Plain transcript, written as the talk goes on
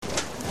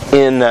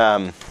in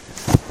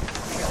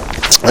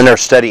our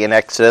study in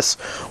Exodus.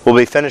 We'll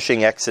be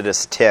finishing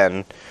Exodus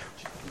 10.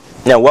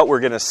 Now, what we're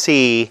going to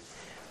see,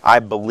 I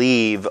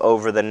believe,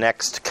 over the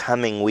next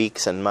coming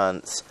weeks and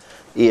months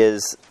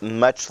is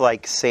much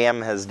like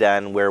Sam has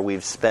done, where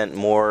we've spent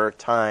more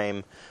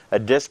time, a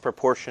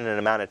disproportionate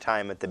amount of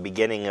time at the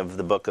beginning of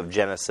the book of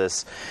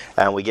Genesis,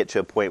 and we get to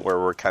a point where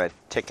we're kind of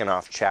ticking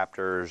off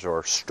chapters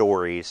or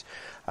stories.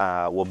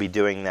 We'll be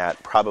doing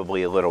that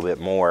probably a little bit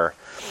more.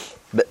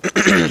 But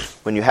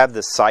when you have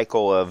the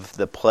cycle of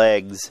the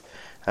plagues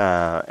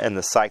and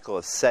the cycle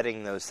of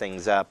setting those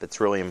things up, it's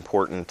really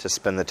important to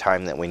spend the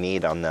time that we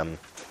need on them.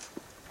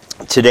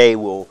 Today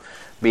we'll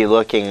be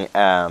looking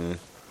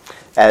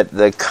at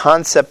the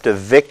concept of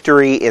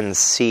victory in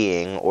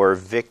seeing, or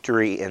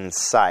victory in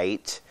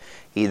sight.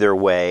 Either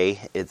way,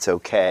 it's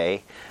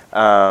okay.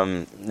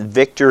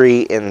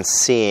 Victory in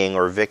seeing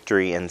or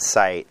victory in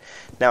sight.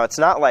 Now, it's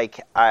not like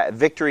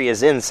victory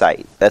is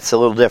insight. That's a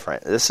little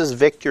different. This is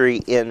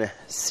victory in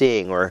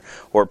seeing or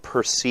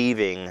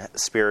perceiving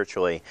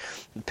spiritually.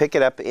 Pick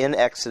it up in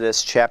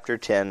Exodus chapter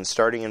 10,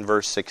 starting in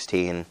verse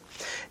 16.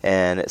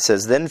 And it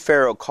says, Then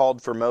Pharaoh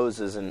called for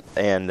Moses and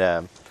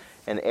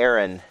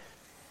Aaron.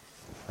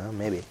 Well,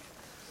 maybe.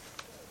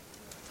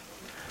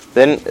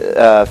 Then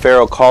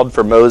Pharaoh called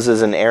for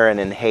Moses and Aaron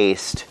in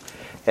haste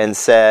and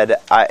said,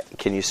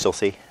 can you still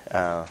see?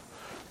 I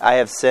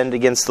have sinned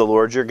against the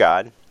Lord your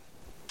God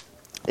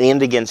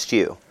and against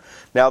you.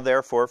 Now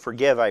therefore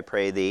forgive, I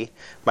pray thee,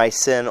 my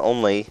sin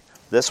only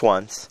this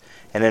once,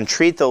 and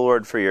entreat the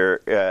Lord your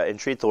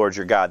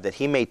God, that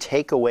he may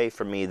take away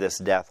from me this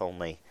death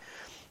only.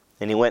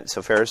 And he went,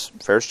 so Pharaoh's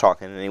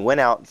talking, and he went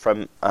out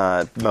from,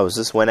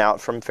 Moses went out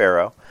from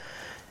Pharaoh,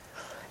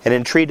 and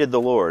entreated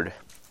the Lord.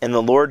 And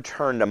the Lord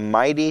turned a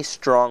mighty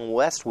strong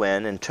west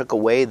wind and took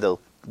away the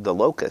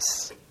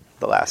locusts,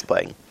 the last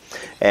plague,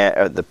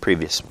 the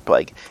previous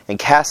plague, and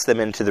cast them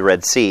into the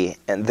Red Sea.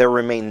 And there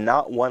remained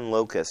not one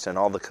locust in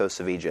all the coasts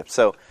of Egypt.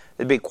 So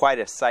it'd be quite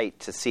a sight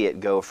to see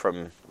it go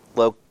from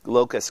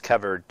locust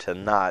covered to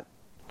not.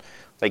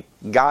 Like,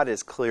 God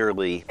is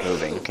clearly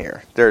moving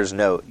here.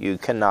 You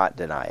cannot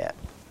deny it.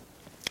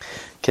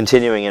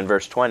 Continuing in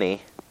verse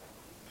 20.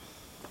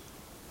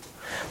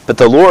 But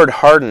the Lord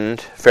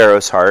hardened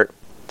Pharaoh's heart.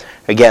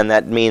 Again,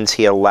 that means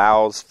he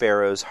allows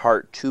Pharaoh's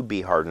heart to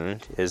be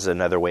hardened, is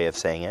another way of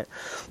saying it,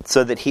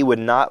 so that he would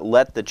not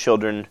let the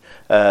children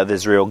of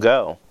Israel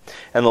go.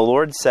 And the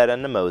Lord said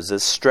unto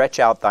Moses, Stretch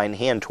out thine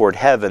hand toward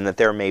heaven, that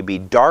there may be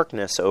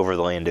darkness over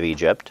the land of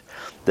Egypt,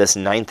 this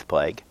 9th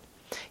plague,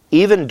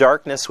 even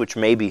darkness which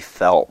may be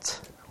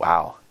felt.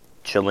 Wow,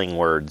 chilling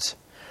words.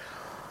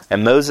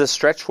 And Moses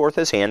stretched forth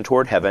his hand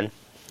toward heaven,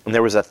 and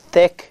there was a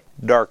thick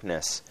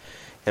darkness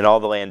in all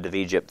the land of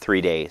Egypt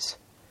 3 days.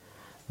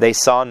 They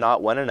saw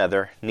not one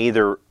another,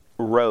 neither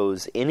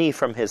rose any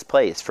from his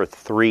place for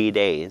 3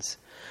 days.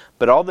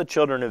 But all the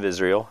children of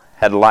Israel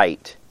had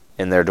light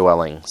in their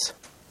dwellings.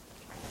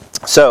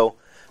 So,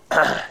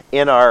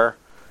 in our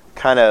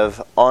kind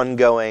of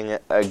ongoing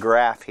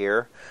graph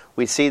here,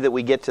 we see that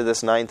we get to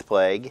this 9th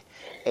plague,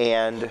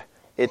 and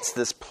it's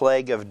this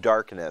plague of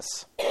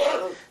darkness.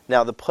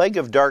 Now, the plague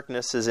of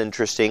darkness is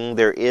interesting.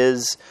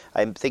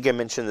 I think I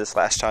mentioned this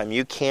last time,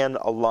 you can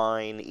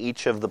align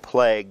each of the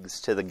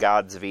plagues to the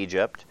gods of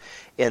Egypt.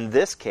 In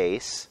this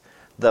case,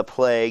 the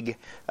plague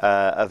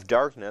of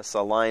darkness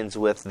aligns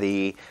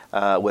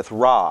with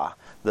Ra,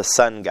 the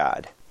sun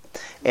god.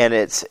 And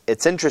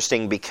it's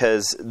interesting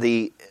because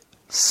the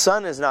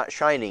sun is not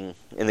shining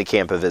in the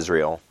camp of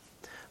Israel,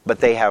 but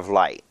they have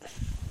light.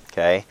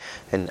 Okay?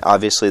 And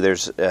obviously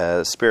there's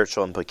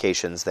spiritual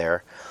implications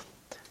there.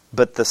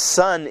 But the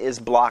sun is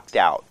blocked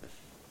out.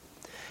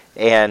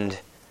 And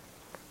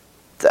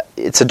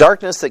it's a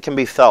darkness that can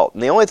be felt.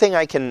 And the only thing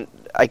I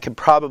could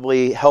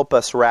probably help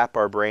us wrap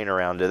our brain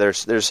around it,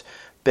 there's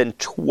been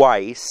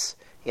twice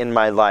in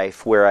my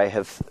life where I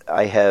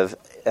have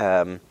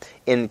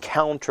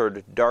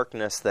encountered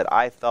darkness that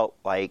I felt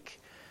like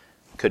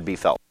could be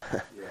felt.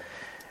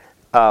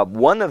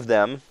 One of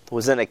them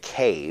was in a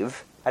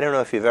cave. I don't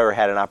know if you've ever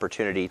had an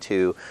opportunity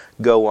to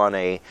go on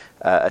a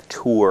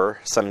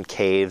tour. Some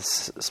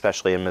caves,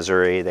 especially in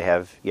Missouri, they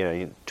have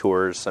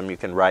tours. Some you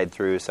can ride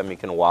through, some you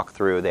can walk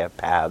through. They have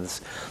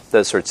paths,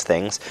 those sorts of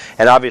things.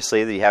 And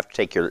obviously, you have to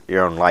take your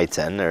own lights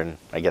in. And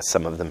I guess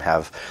some of them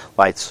have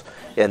lights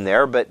in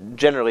there. But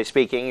generally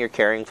speaking, you're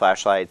carrying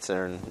flashlights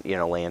and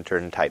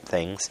lantern type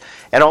things.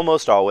 And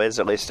almost always,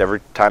 at least every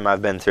time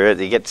I've been through it,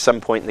 you get to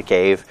some point in the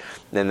cave,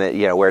 then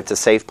where it's a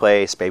safe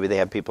place. Maybe they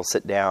have people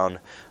sit down.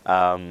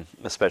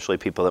 Especially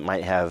people that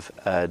might have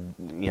a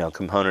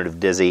component of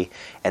dizzy,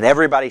 and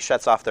everybody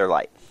shuts off their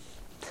light,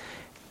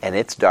 and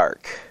it's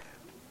dark.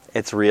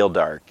 It's real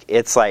dark.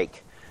 It's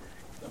like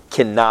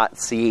cannot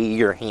see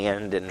your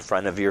hand in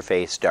front of your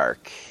face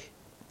dark.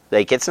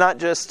 Like, it's not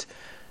just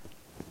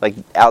like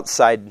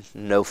outside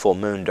no full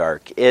moon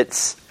dark.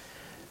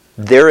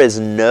 There is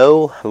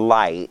no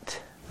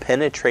light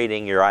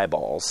penetrating your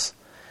eyeballs.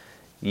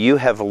 You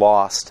have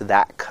lost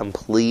that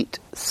complete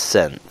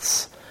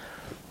sense.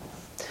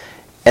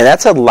 And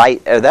that's a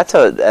light, that's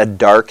a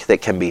dark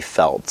that can be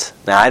felt.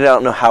 Now, I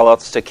don't know how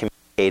else to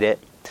communicate it.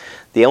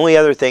 The only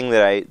other thing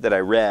that I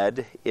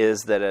read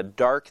is that a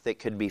dark that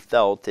could be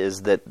felt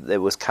is that it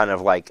was kind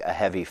of like a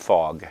heavy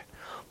fog.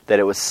 That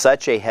it was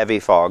such a heavy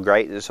fog,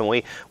 right? So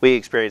we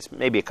experienced,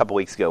 maybe a couple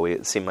weeks ago,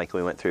 it seemed like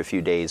we went through a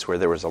few days where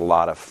there was a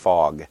lot of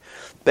fog.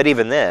 But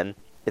even then,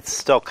 it's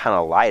still kind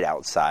of light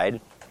outside.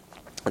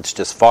 It's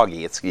just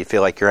foggy. You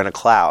feel like you're in a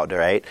cloud,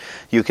 right?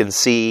 You can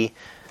see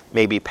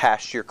maybe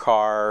past your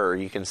car, or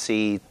you can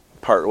see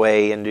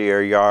partway into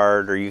your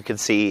yard, or you can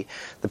see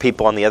the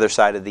people on the other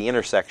side of the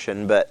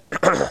intersection, but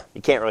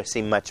you can't really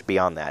see much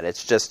beyond that.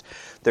 It's just,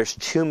 there's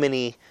too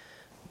many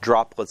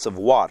droplets of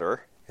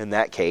water, in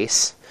that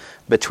case,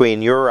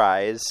 between your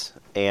eyes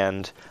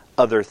and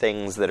other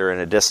things that are in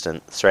a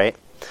distance, right?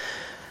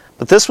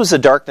 But this was a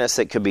darkness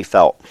that could be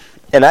felt.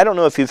 And I don't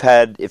know if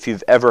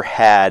you've ever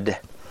had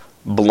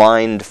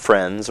blind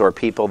friends or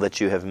people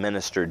that you have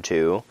ministered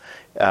to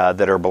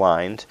that are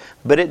blind,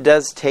 but it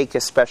does take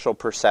a special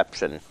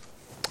perception,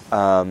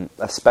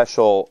 a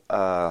special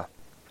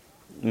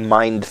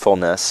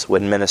mindfulness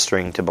when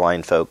ministering to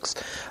blind folks.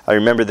 I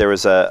remember there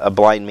was a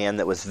blind man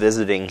that was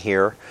visiting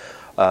here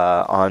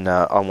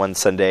on one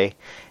Sunday,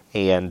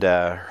 and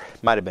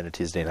might have been a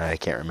Tuesday night, I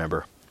can't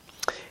remember.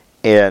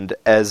 And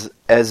as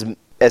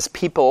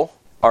people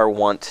are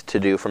wont to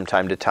do from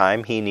time to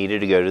time, he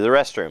needed to go to the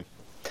restroom.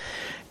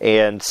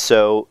 And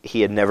so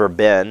he had never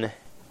been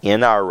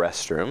in our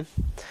restroom.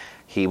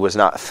 He was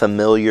not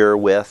familiar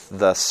with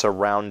the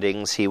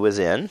surroundings he was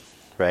in,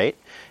 right?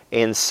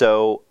 And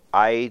so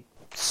I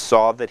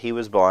saw that he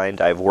was blind.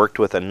 I've worked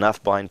with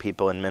enough blind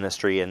people in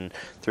ministry and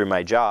through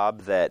my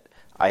job that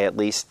I at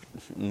least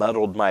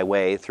muddled my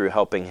way through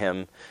helping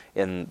him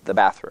in the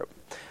bathroom.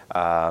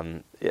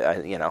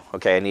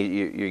 Okay, I need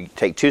you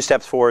take 2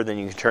 steps forward, then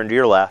you can turn to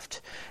your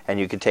left, and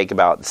you can take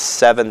about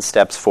 7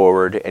 steps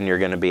forward, and you're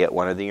going to be at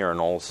one of the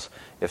urinals,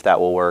 if that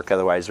will work.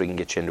 Otherwise, we can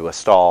get you into a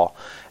stall.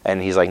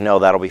 And he's like, no,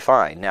 that'll be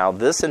fine. Now,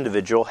 this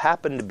individual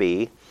happened to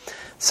be,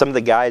 some of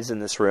the guys in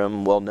this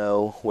room will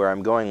know where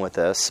I'm going with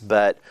this,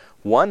 but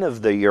one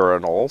of the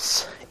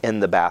urinals in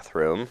the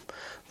bathroom,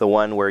 the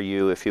one where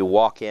if you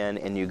walk in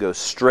and you go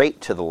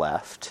straight to the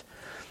left,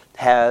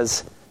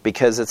 has,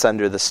 because it's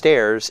under the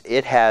stairs,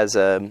 it has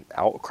an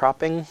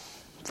outcropping,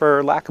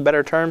 for lack of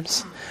better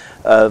terms,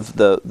 of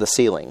the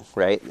ceiling,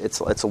 right?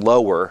 It's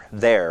lower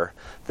there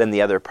than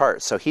the other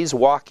part. So he's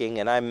walking,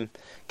 and I'm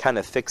kind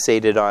of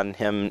fixated on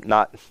him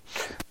not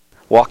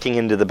walking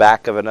into the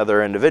back of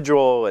another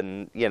individual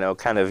and,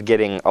 kind of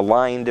getting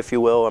aligned, if you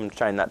will. I'm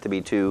trying not to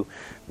be too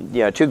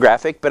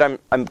graphic, but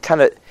I'm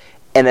kind of,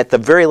 and at the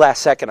very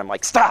last second, I'm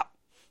like, stop!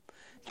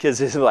 Because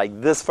it's like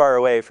this far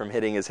away from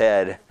hitting his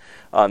head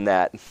on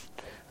that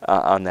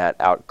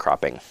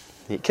outcropping.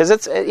 Because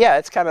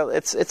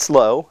it's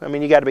low. I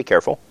mean, you got to be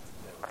careful.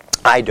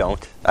 I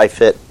don't. I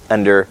fit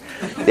under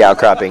the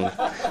outcropping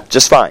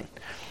just fine.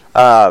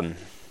 But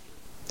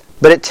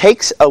it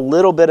takes a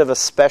little bit of a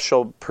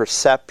special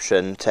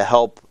perception to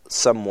help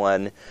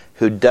someone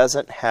who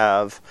doesn't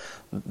have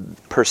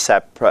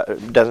sight,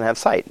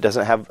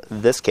 doesn't have,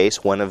 in this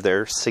case, one of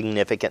their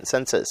significant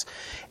senses.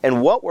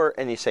 And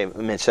you say,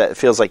 Mitch, that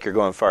feels like you're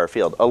going far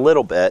afield. A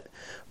little bit,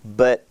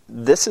 but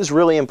this is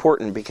really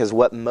important, because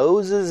what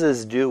Moses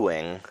is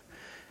doing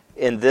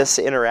in this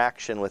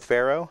interaction with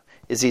Pharaoh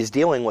is he's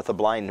dealing with a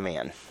blind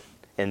man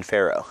in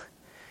Pharaoh.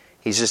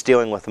 He's just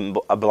dealing with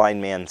a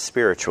blind man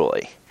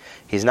spiritually.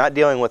 He's not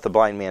dealing with a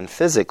blind man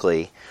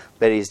physically,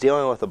 but he's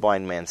dealing with a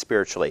blind man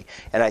spiritually.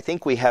 And I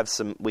think we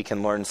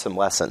can learn some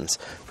lessons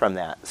from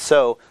that.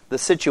 So the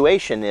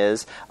situation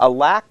is, a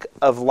lack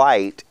of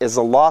light is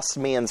a lost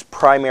man's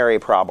primary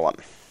problem.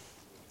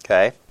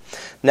 Okay?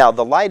 Now,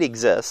 the light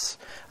exists.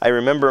 I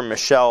remember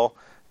Michelle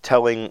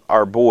telling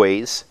our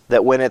boys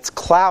that when it's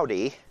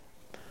cloudy,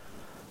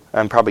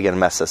 I'm probably going to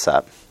mess this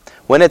up.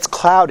 When it's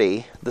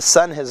cloudy, the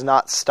sun has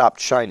not stopped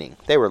shining.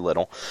 They were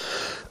little.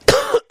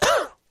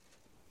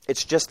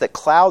 It's just that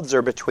clouds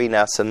are between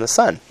us and the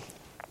sun.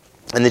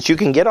 And that you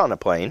can get on a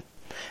plane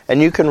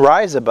and you can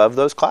rise above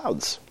those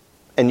clouds.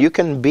 And you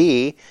can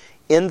be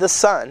in the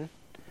sun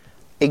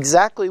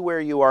exactly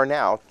where you are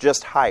now,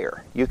 just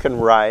higher. You can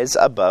rise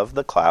above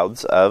the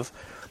clouds of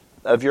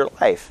your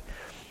life.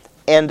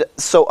 And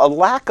so a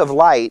lack of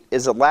light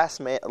is a lost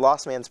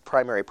man's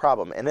primary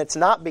problem. And it's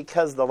not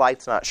because the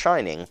light's not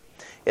shining.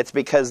 It's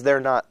because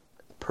they're not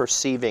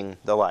perceiving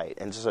the light.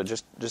 And so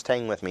just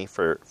hang with me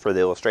for the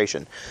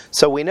illustration.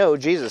 So we know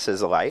Jesus is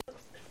the light.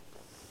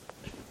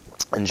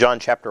 In John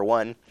chapter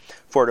 1,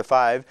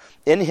 4-5,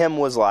 in him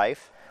was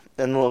life,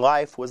 and the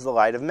life was the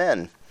light of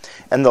men.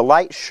 And the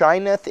light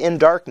shineth in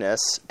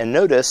darkness, and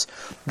notice,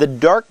 the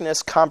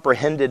darkness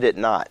comprehended it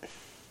not.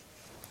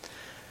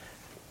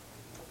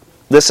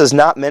 This is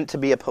not meant to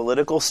be a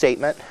political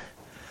statement,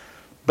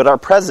 but our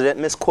president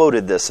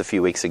misquoted this a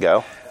few weeks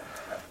ago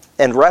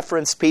and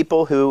referenced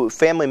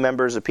family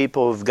members of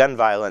people of gun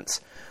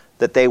violence,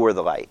 that they were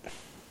the light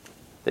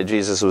that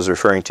Jesus was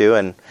referring to.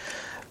 And,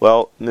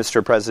 well,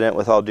 Mr. President,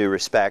 with all due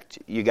respect,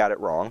 you got it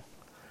wrong.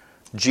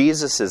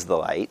 Jesus is the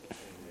light.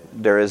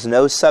 There is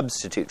no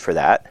substitute for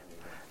that.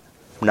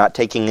 I'm not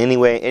taking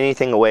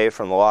anything away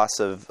from the loss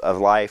of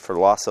life or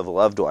loss of a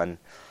loved one.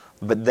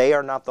 But they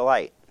are not the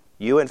light.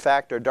 You, in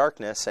fact, are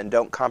darkness and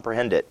don't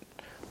comprehend it.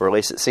 Or at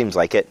least it seems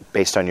like it,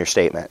 based on your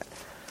statement.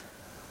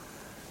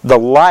 The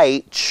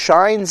light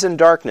shines in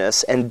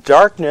darkness, and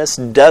darkness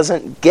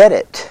doesn't get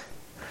it.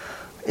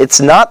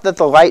 It's not that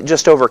the light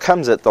just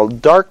overcomes it. The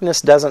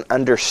darkness doesn't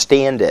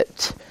understand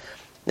it.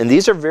 And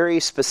these are very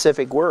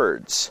specific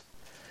words.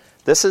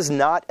 This is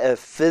not a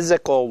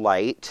physical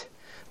light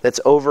that's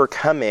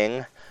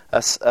overcoming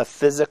a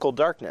physical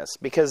darkness,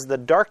 because the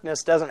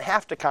darkness doesn't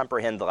have to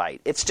comprehend the light.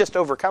 It's just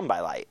overcome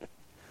by light.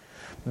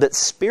 But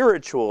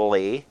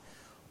spiritually,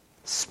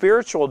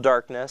 spiritual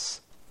darkness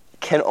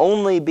can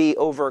only be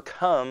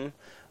overcome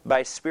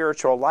by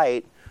spiritual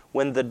light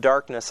when the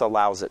darkness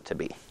allows it to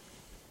be,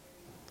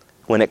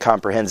 when it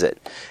comprehends it.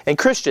 And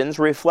Christians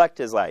reflect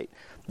His light.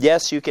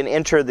 Yes, you can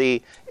enter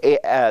the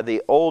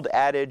old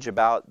adage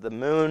about the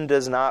moon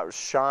does not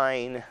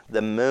shine,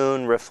 the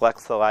moon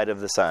reflects the light of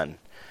the sun.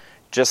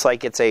 Just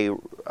like it's a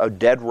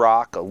dead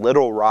rock, a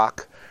little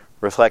rock,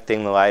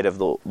 reflecting the light of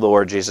the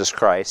Lord Jesus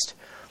Christ.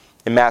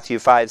 In Matthew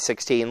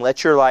 5:16,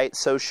 let your light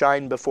so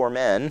shine before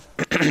men,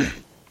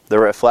 the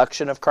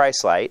reflection of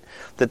Christ's light,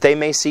 that they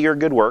may see your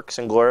good works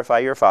and glorify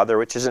your Father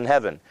which is in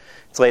heaven.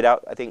 It's laid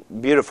out, I think,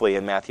 beautifully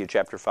in Matthew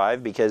chapter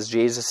 5, because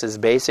Jesus is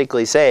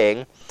basically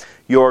saying,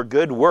 your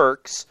good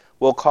works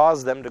will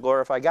cause them to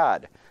glorify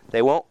God.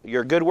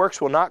 Your good works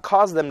will not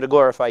cause them to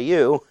glorify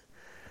you.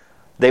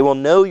 They will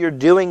know you're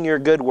doing your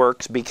good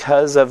works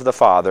because of the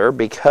Father,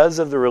 because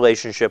of the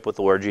relationship with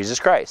the Lord Jesus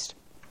Christ.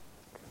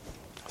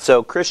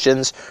 So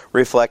Christians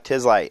reflect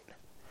His light.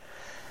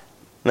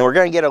 Now we're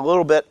going to get a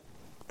little bit,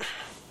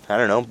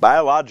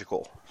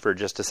 biological for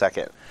just a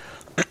second.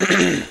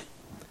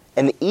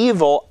 An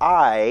evil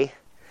eye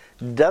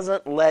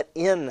doesn't let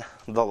in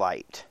the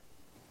light.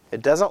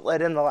 It doesn't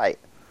let in the light.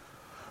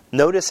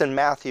 Notice in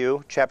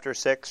Matthew chapter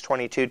 6,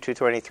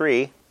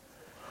 22-23,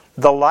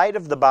 the light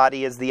of the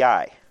body is the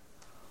eye.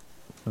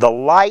 The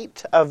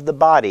light of the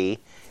body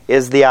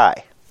is the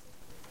eye.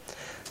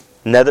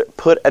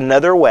 Put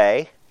another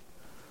way,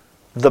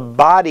 the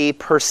body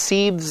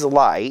perceives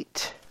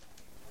light.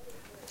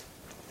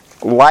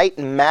 Light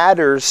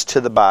matters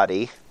to the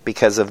body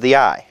because of the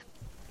eye.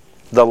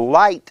 The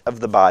light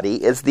of the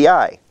body is the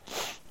eye.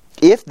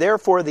 If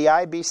therefore the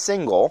eye be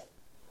single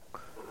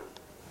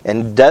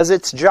and does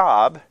its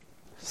job,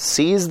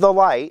 sees the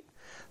light,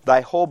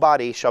 thy whole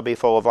body shall be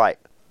full of light.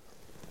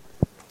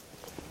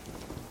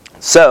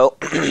 So,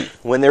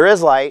 when there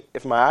is light,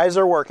 if my eyes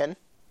are working,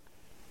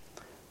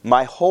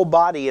 my whole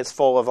body is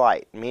full of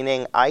light,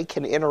 meaning I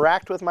can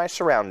interact with my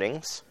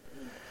surroundings,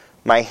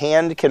 my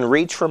hand can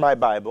reach for my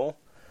Bible,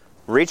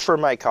 reach for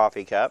my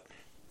coffee cup,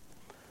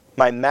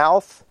 my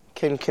mouth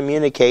can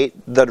communicate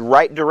the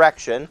right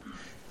direction,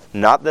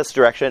 not this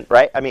direction,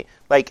 right?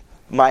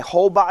 My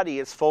whole body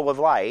is full of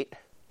light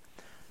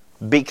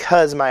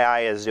because my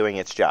eye is doing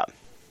its job.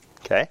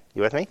 Okay,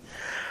 you with me?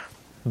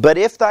 But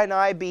if thine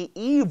eye be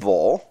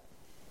evil,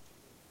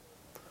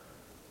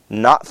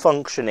 not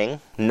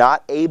functioning,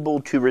 not able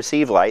to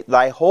receive light,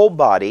 thy whole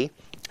body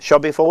shall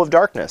be full of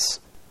darkness.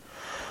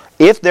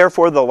 If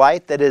therefore the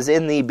light that is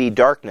in thee be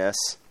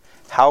darkness,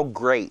 how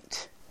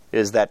great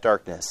is that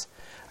darkness?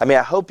 I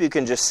hope you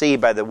can just see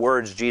by the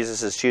words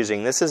Jesus is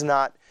choosing, this is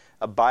not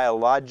a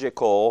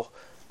biological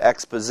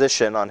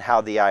exposition on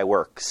how the eye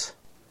works.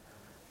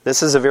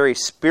 This is a very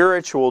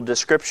spiritual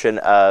description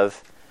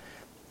of,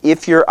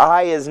 if your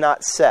eye is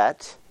not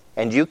set,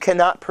 and you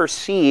cannot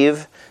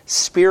perceive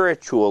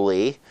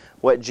spiritually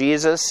what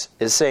Jesus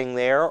is saying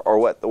there, or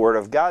what the Word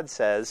of God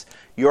says,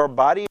 your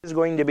body is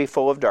going to be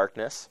full of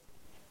darkness.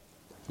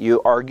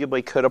 You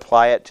arguably could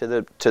apply it to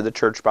the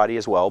church body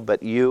as well,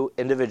 but you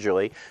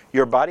individually,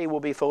 your body will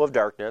be full of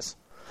darkness.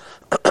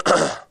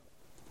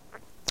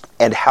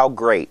 And how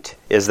great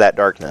is that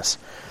darkness?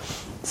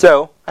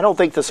 So, I don't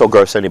think this will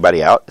gross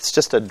anybody out. It's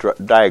just a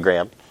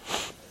diagram.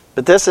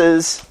 But this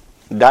is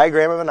a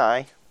diagram of an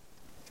eye.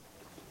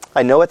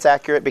 I know it's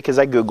accurate because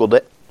I Googled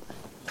it.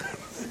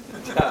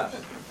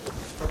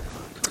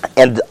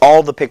 And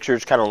all the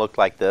pictures kind of looked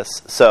like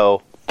this,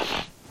 so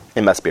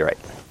it must be right.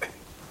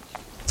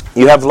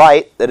 You have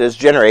light that is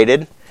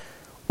generated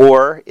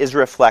or is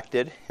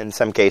reflected in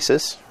some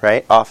cases,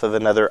 right, off of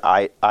another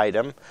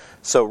item.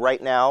 So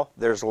right now,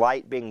 there's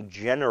light being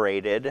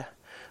generated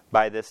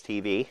by this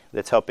TV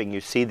that's helping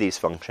you see these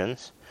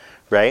functions,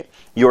 right?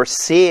 You're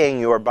seeing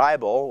your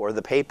Bible or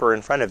the paper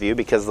in front of you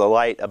because the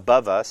light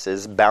above us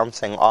is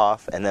bouncing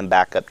off and then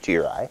back up to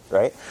your eye,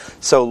 right?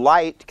 So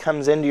light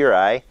comes into your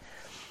eye.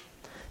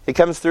 It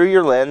comes through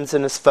your lens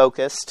and is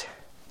focused.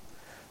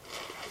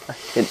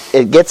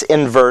 It gets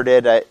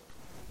inverted. I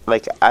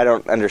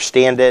don't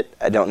understand it.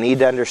 I don't need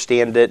to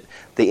understand it.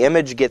 The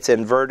image gets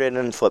inverted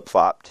and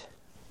flip-flopped.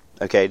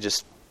 Okay,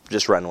 just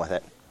run with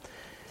it.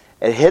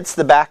 It hits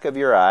the back of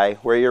your eye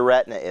where your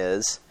retina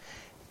is,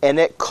 and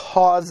it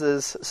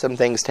causes some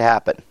things to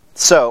happen.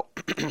 So,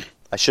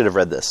 I should have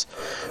read this.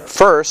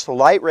 First,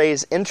 light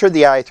rays enter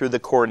the eye through the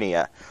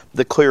cornea,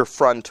 the clear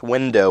front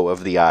window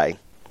of the eye.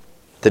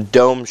 The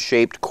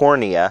dome-shaped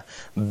cornea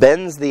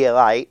bends the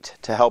light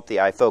to help the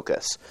eye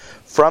focus.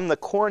 From the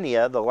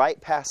cornea, the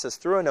light passes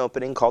through an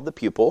opening called the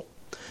pupil,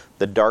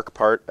 the dark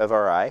part of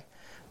our eye,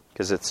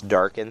 because it's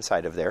dark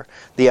inside of there.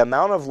 The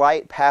amount of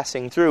light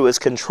passing through is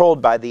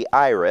controlled by the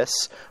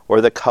iris,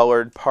 or the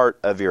colored part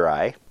of your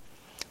eye.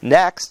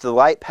 Next, the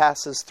light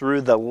passes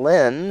through the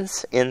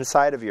lens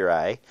inside of your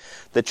eye,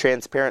 the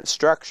transparent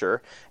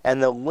structure,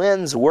 and the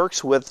lens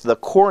works with the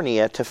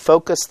cornea to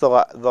focus the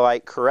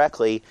light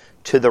correctly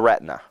to the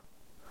retina.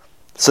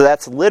 So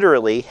that's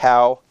literally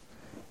how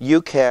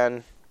you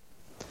can,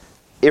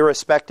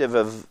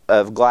 irrespective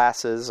of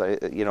glasses, a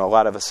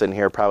lot of us in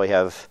here probably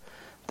have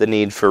the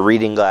need for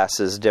reading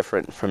glasses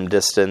different from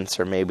distance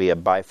or maybe a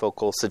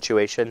bifocal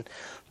situation.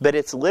 But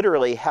it's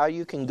literally how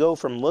you can go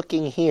from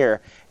looking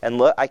here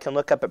and I can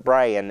look up at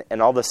Brian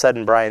and all of a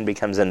sudden Brian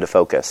becomes into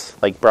focus.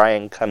 Like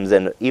Brian comes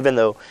in even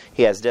though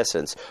he has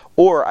distance.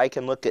 Or I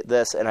can look at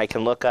this and I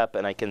can look up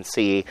and I can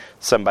see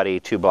somebody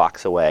 2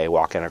 blocks away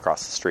walking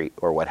across the street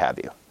or what have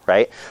you,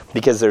 right?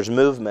 Because there's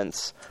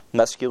movements,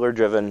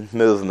 muscular-driven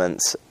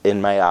movements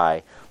in my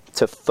eye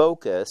to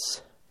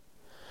focus.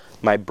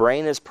 My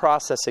brain is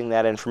processing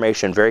that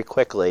information very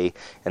quickly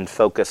and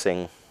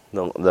focusing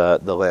the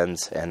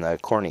lens and the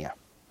cornea.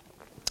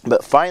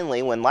 But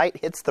finally, when light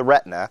hits the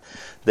retina,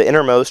 the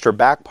innermost or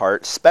back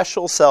part,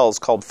 special cells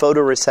called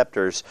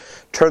photoreceptors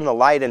turn the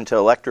light into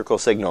electrical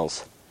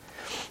signals.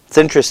 It's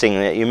interesting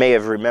that you may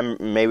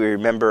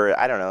remember,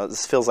 I don't know,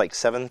 this feels like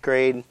 7th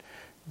grade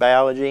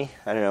biology.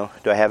 I don't know,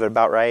 do I have it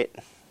about right?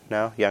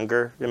 No?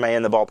 Younger? Am I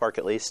in the ballpark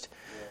at least?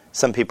 Yeah.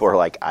 Some people are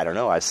like, I don't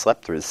know, I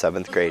slept through the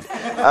 7th grade.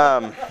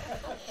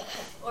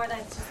 Or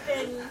that's just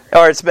been...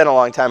 Or it's been a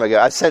long time ago.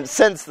 I've slept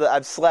since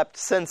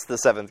the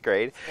 7th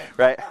grade,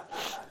 right?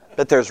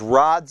 But there's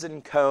rods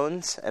and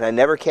cones, and I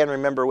never can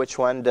remember which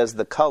one does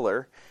the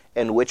color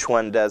and which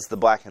one does the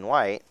black and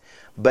white.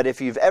 But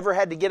if you've ever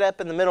had to get up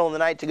in the middle of the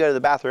night to go to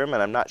the bathroom,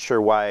 and I'm not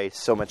sure why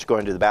so much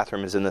going to the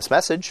bathroom is in this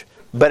message,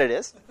 but it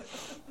is.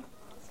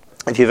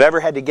 If you've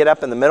ever had to get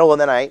up in the middle of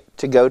the night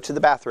to go to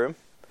the bathroom,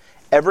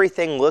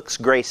 everything looks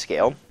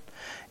grayscale.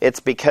 It's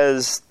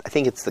because, I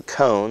think it's the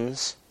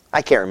cones,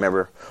 I can't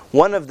remember.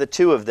 One of the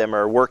 2 of them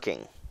are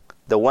working.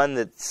 The one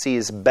that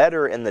sees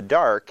better in the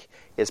dark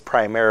is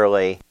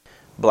primarily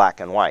black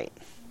and white.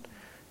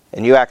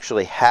 And you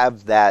actually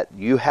have that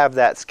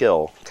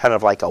skill, kind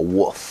of like a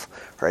wolf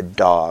or a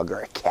dog or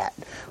a cat.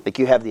 Like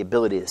you have the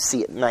ability to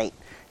see at night.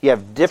 You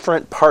have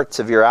different parts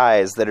of your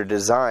eyes that are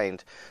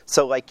designed.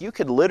 So like you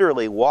could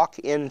literally walk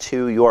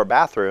into your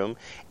bathroom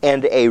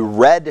and a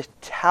red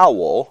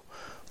towel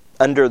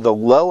under the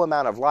low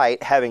amount of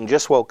light, having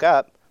just woke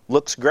up,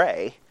 looks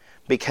gray.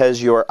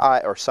 Because your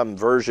eye, or some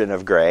version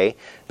of gray,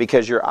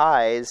 because your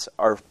eyes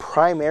are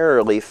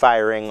primarily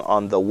firing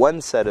on the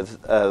one set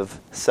of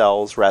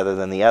cells rather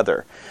than the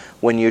other.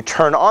 When you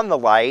turn on the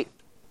light,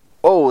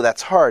 oh,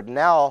 that's hard.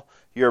 Now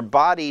your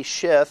body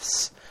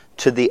shifts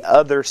to the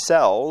other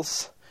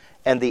cells,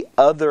 and the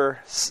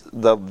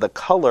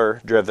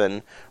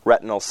color-driven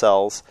retinal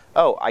cells,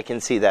 oh, I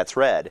can see that's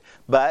red.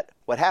 But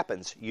what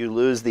happens? You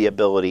lose the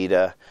ability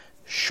to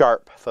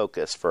sharp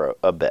focus for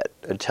a bit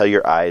until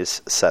your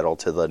eyes settle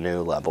to the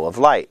new level of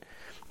light.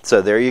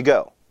 So there you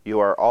go. You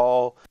are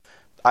all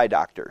eye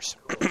doctors.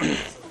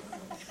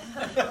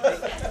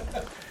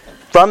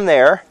 From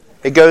there,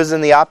 it goes in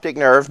the optic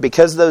nerve.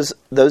 Because those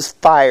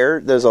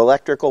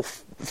electrical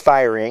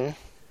firing,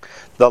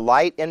 the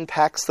light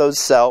impacts those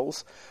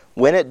cells.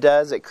 When it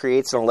does, it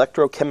creates an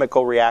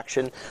electrochemical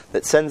reaction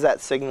that sends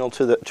that signal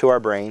to our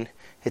brain.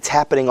 It's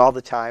happening all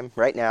the time,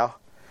 right now.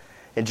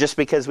 And just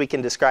because we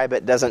can describe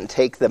it doesn't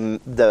take the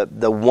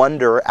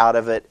wonder out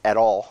of it at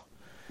all.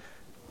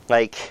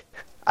 Like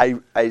I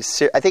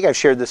think I've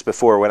shared this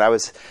before. When I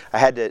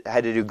had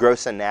to do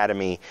gross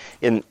anatomy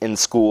in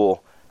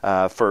school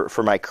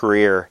for my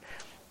career,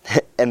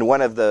 and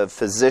one of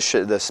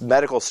the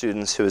medical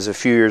students who was a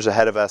few years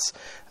ahead of us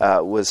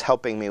was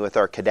helping me with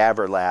our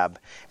cadaver lab,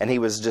 and he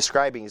was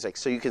describing. He's like,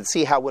 so you can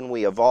see how when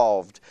we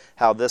evolved,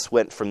 how this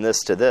went from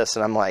this to this,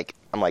 and I'm like,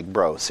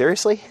 bro,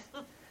 seriously?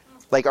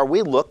 Like, are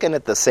we looking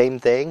at the same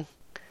thing?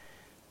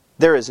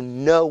 There is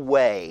no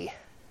way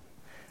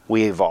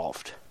we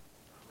evolved.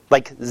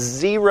 Like,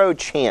 0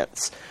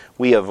 chance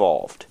we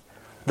evolved.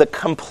 The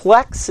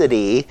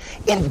complexity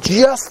in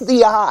just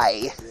the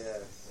eye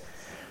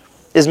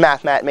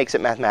makes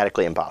it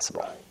mathematically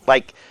impossible.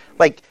 Like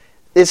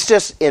it's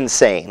just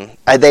insane.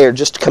 They are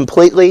just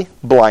completely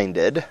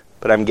blinded,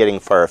 but I'm getting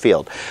far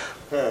afield.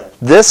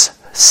 This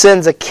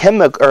sends a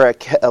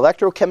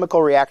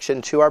electrochemical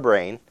reaction to our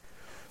brain.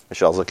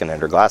 Michelle's looking at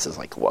her glasses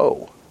like,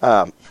 whoa.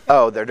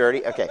 Oh, they're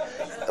dirty? Okay.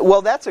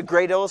 Well, that's a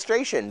great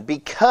illustration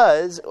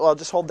because, well,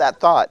 just hold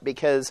that thought,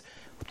 because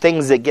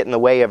things that get in the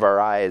way of our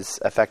eyes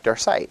affect our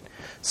sight.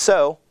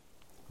 So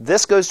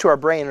this goes to our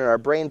brain, and our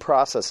brain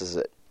processes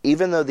it.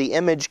 even though the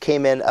image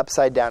came in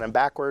upside down and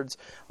backwards,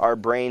 our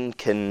brain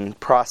can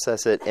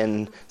process it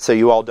so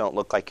you all don't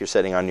look like you're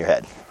sitting on your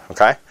head.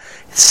 Okay?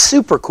 It's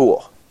super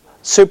cool.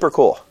 Super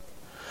cool.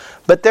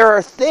 But there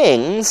are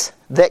things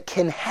that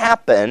can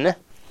happen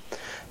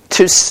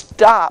to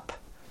stop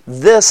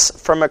this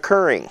from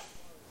occurring.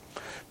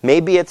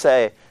 Maybe it's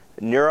a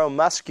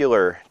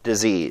neuromuscular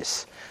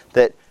disease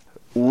that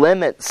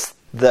limits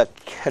the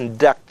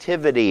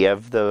conductivity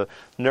of the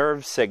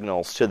nerve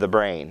signals to the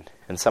brain,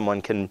 and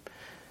someone can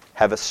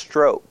have a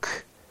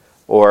stroke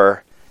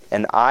or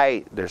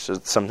there's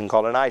something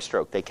called an eye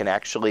stroke. They can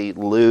actually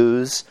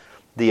lose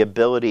the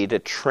ability to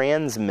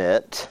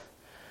transmit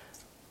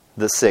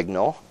the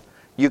signal.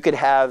 You could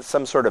have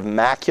some sort of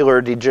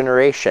macular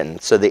degeneration,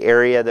 so the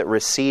area that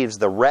receives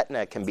the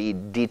retina can be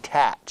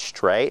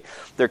detached, right?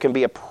 There can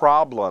be a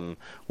problem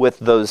with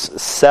those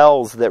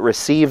cells that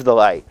receive the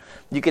light.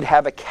 You could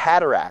have a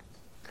cataract,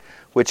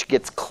 which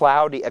gets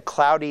a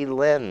cloudy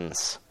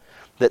lens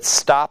that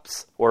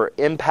stops or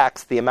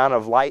impacts the amount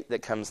of light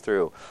that comes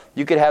through.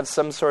 You could have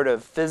some sort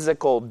of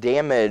physical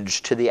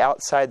damage to the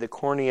outside the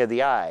cornea of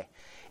the eye.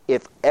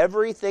 If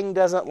everything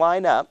doesn't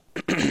line up,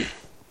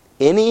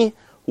 any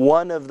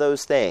one of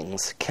those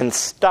things can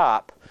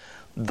stop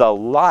the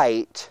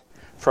light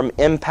from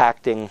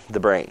impacting the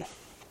brain.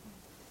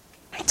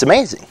 It's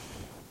amazing.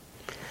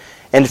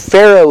 And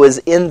Pharaoh is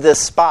in this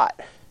spot.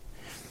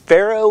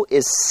 Pharaoh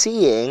is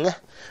seeing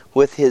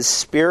with his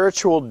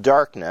spiritual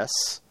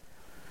darkness,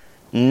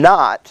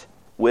 not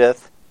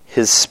with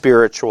his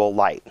spiritual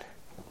light.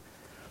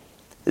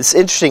 It's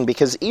interesting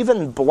because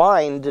even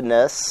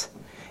blindness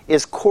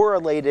is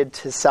correlated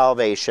to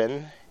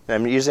salvation.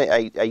 And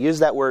I use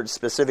that word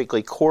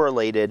specifically,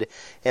 correlated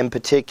in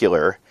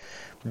particular,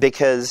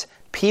 because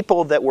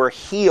people that were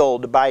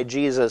healed by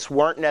Jesus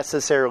weren't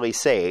necessarily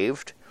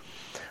saved,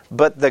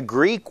 but the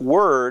Greek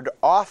word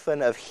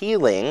often of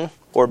healing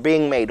or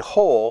being made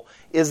whole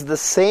is the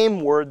same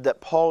word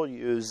that Paul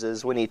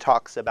uses when he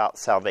talks about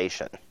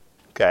salvation.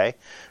 Okay?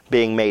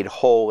 Being made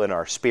whole in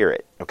our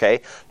spirit.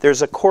 Okay?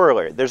 There's a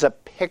corollary. There's a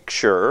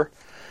picture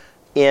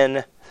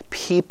in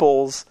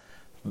people's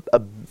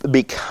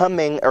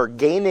becoming or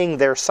gaining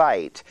their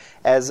sight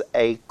as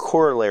a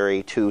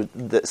corollary to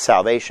the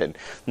salvation.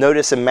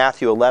 Notice in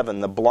Matthew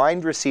 11, the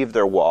blind receive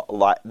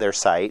their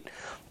sight,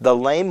 the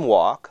lame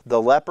walk,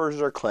 the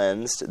lepers are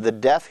cleansed, the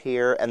deaf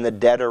hear, and the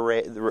dead are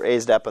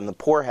raised up, and the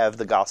poor have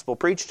the gospel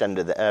preached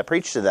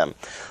to them.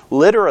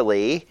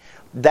 Literally,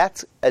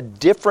 that's a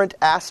different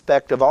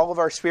aspect of all of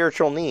our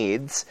spiritual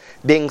needs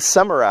being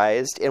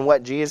summarized in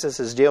what Jesus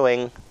is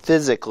doing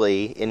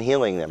physically in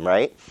healing them,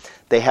 right?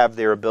 They have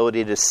their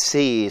ability to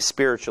see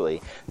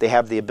spiritually. They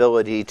have the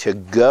ability to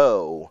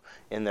go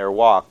in their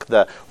walk.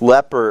 The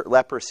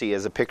leprosy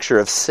is a picture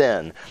of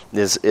sin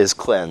is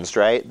cleansed,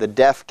 right? The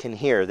deaf can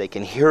hear. They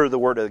can hear the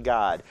word of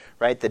God,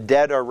 right? The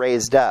dead are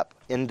raised up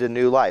into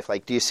new life.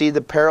 Like, do you see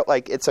the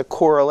like, it's a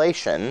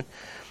correlation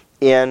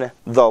in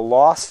the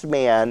lost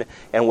man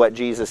and what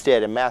Jesus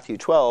did. In Matthew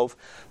 12,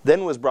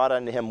 then was brought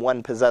unto him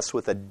one possessed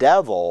with a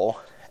devil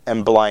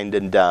and blind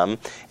and dumb,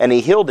 and he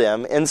healed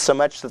him,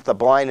 insomuch that the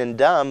blind and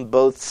dumb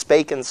both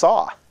spake and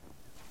saw.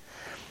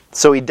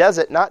 So he does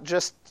it not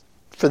just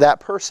for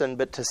that person,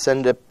 but to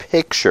send a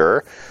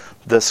picture,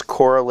 this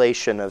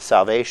correlation of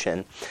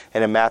salvation.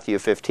 And in Matthew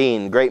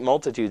 15, great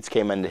multitudes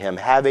came unto him,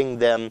 having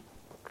with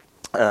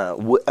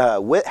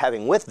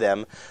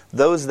them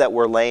those that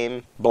were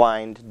lame,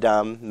 blind,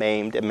 dumb,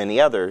 maimed, and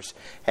many others,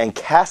 and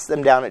cast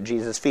them down at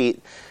Jesus'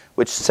 feet,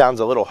 which sounds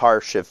a little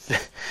harsh if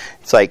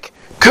it's like,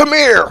 come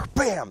here,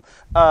 bam,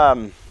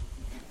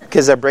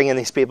 because they're bringing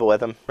these people with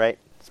them, right?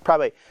 It's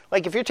probably,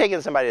 like if you're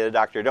taking somebody to the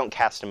doctor, don't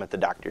cast them at the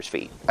doctor's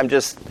feet. I'm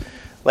just,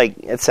 like,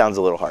 it sounds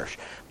a little harsh.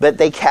 But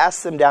they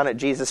cast them down at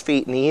Jesus'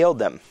 feet and he healed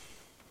them.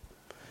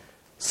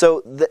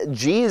 So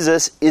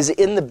Jesus is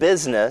in the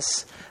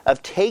business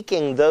of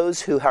taking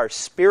those who are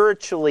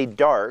spiritually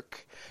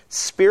dark,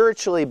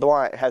 spiritually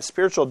blind, have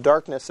spiritual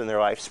darkness in their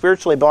life,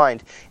 spiritually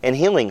blind, and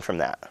healing from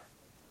that.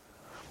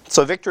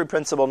 So victory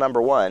principle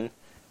number 1,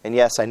 and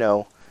yes, I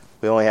know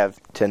we only have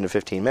 10 to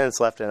 15 minutes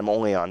left, and I'm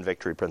only on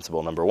victory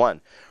principle number 1.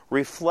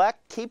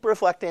 Keep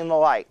reflecting the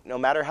light, no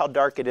matter how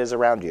dark it is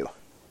around you.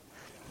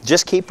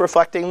 Just keep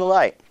reflecting the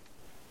light.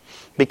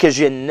 Because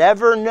you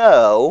never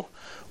know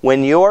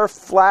when your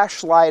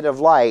flashlight of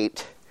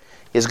light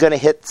is going to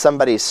hit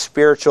somebody's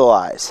spiritual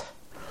eyes.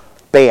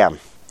 Bam.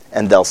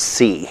 And they'll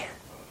see.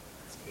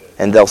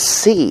 And they'll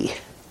see.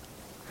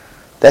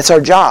 That's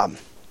our job.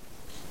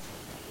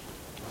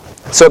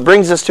 So it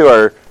brings us to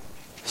our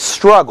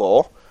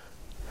struggle.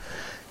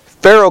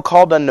 Pharaoh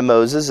called unto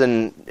Moses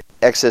in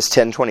Exodus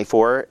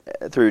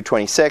 10:24 through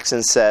 26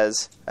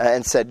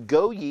 and said,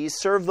 Go ye,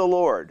 serve the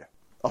Lord.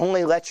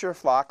 Only let your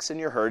flocks and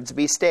your herds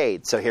be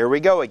stayed. So here we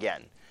go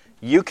again.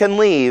 You can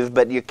leave,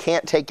 but you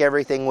can't take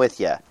everything with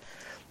you.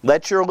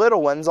 Let your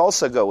little ones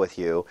also go with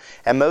you.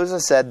 And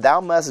Moses said,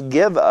 Thou must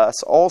give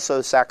us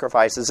also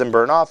sacrifices and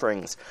burnt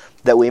offerings,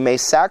 that we may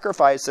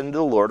sacrifice unto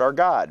the Lord our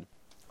God.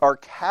 Our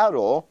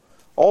cattle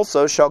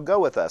also shall go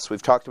with us.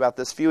 We've talked about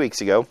this a few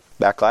weeks ago,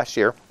 back last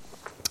year.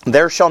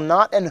 There shall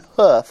not an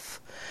hoof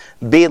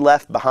be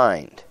left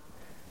behind.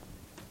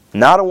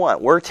 Not a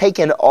one. We're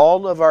taking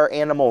all of our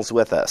animals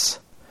with us.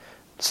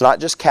 It's not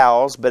just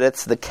cows, but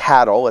it's the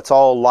cattle. It's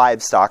all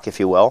livestock, if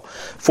you will.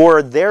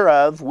 For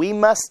thereof we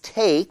must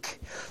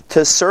take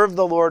to serve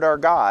the Lord our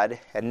God.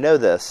 And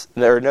notice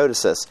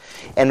this.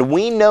 And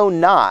we know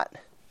not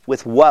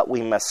with what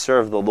we must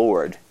serve the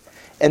Lord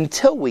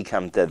until we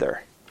come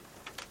thither.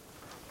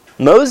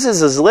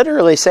 Moses is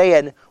literally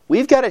saying,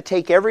 we've got to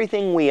take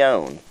everything we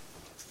own,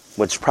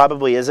 which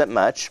probably isn't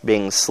much,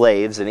 being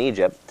slaves in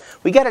Egypt.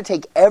 We got to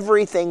take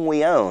everything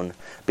we own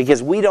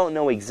because we don't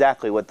know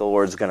exactly what the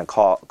Lord's going to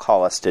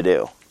call us to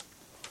do.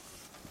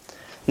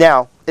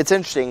 Now, it's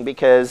interesting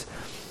because,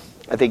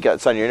 I think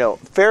it's on your note,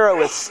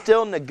 Pharaoh is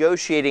still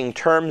negotiating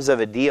terms of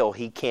a deal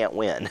he can't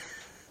win.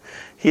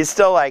 He's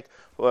still like,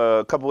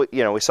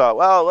 we saw,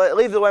 well,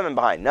 leave the women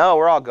behind. No,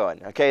 we're all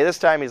going. Okay, this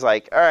time he's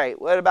like, all right,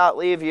 what about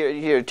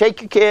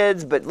take your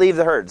kids, but leave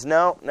the herds.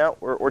 No,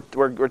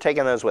 we're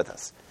taking those with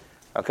us.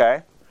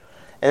 Okay?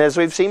 And as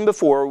we've seen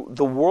before,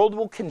 the world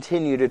will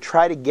continue to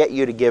try to get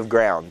you to give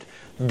ground.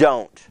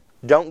 Don't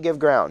give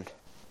ground.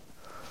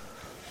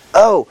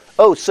 Oh,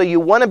 so you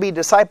want to be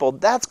discipled?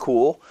 That's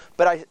cool.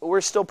 But we're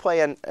still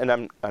playing, and I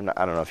don't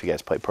know if you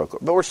guys play poker,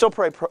 but we're still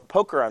playing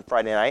poker on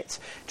Friday nights.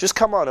 Just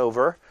come on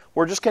over.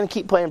 We're just going to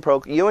keep playing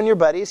poker. You and your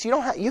buddies.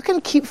 You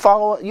can keep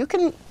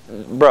following.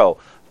 Bro.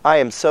 I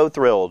am so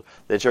thrilled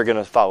that you're going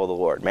to follow the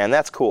Lord, man.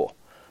 That's cool.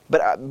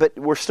 But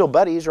we're still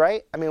buddies,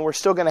 right? I mean, we're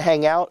still going to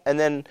hang out, and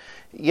then,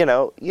 you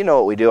know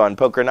what we do on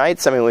poker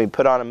nights. I mean, we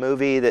put on a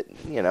movie that,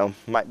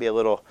 might be a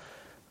little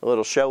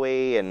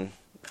showy, and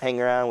hang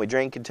around. We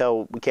drink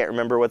until we can't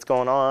remember what's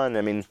going on.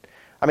 I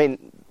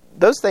mean,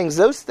 those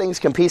things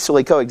can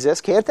peacefully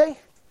coexist, can't they?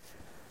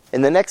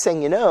 And the next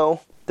thing you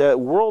know, the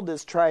world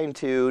is trying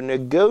to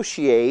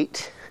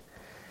negotiate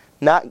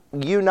not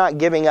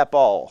giving up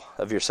all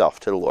of yourself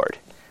to the Lord,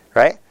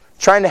 right?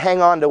 Trying to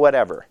hang on to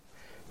whatever.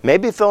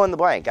 Maybe fill in the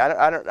blank.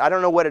 I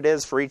don't know what it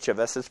is for each of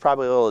us. It's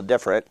probably a little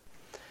different.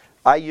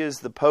 I use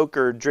the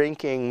poker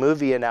drinking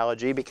movie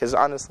analogy because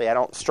honestly I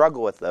don't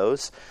struggle with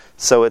those.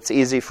 So it's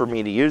easy for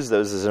me to use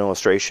those as an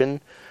illustration.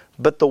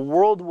 But the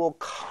world will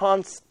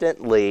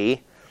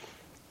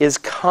is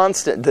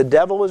constant. The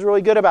devil is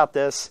really good about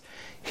this.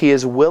 He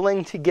is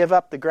willing to give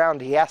up the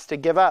ground he has to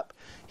give up.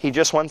 He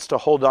just wants to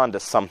hold on to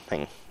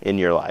something in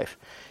your life.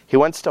 He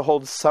wants to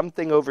hold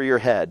something over your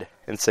head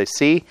and say,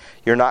 see,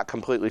 you're not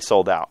completely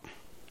sold out.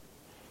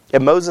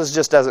 And Moses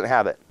just doesn't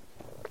have it.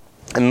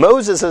 And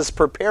Moses is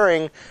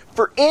preparing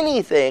for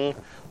anything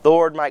the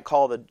Lord might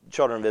call the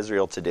children of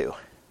Israel to do.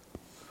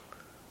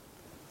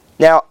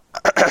 Now,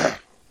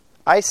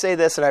 I say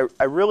this, and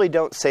I really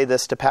don't say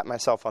this to pat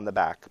myself on the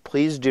back.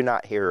 Please do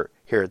not hear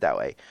it that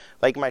way.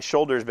 Like my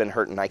shoulder's been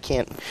hurting. I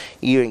can't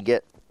even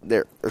get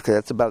there. Okay,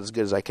 that's about as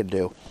good as I can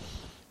do.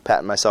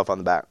 Patting myself on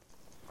the back.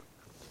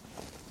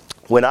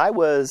 When I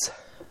was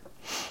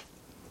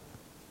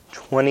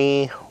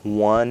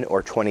 21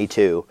 or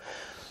 22,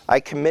 I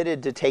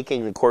committed to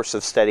taking the course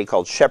of study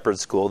called Shepherd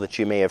School that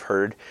you may have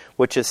heard,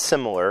 which is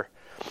similar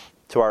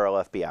to our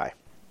LFBI.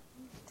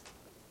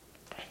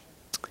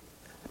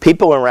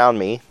 People around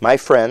me, my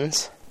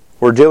friends,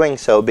 were doing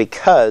so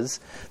because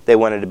they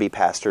wanted to be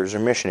pastors or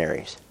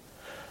missionaries.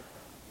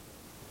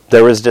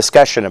 There was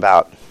discussion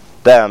about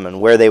them and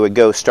where they would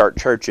go start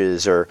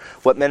churches or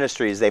what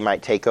ministries they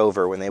might take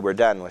over when they were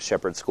done with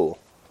Shepherd School.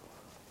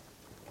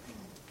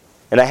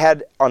 And I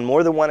had, on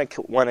more than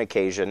one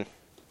occasion,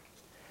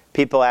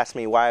 people ask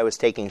me why I was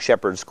taking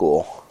Shepherd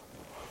School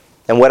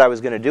and what I was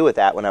going to do with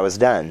that when I was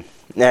done.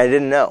 And I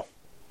didn't know.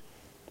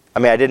 I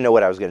didn't know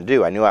what I was going to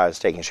do. I knew I was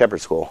taking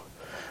Shepherd School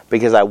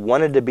because I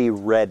wanted to be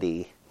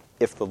ready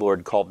if the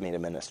Lord called me to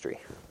ministry.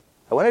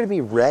 I wanted to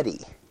be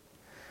ready.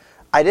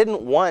 I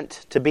didn't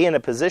want to be in a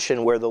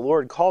position where the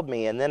Lord called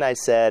me and then I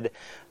said,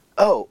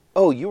 oh,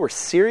 you were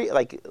serious?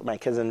 Like my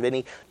cousin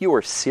Vinny, you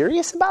were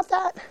serious about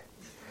that?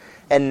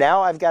 And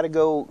now I've got to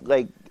go,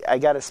 I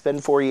got to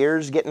spend 4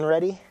 years getting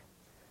ready?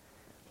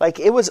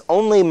 It was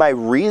only my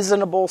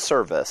reasonable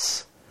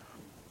service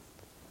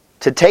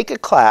to take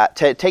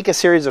a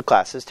series of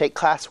classes, take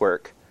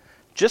classwork,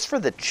 just for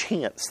the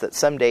chance that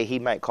someday he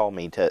might call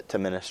me to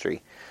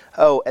ministry.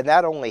 Oh, and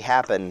that only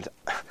happened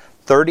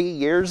 30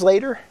 years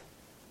later?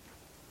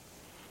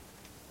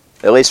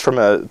 At least from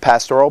a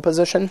pastoral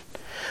position.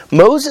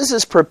 Moses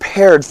is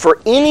prepared for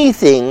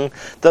anything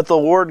that the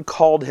Lord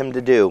called him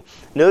to do.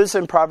 Notice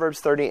in Proverbs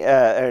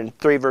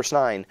 3 verse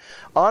 9,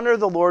 honor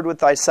the Lord with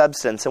thy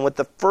substance and with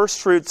the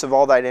first fruits of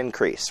all thine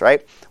increase,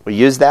 right? We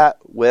use that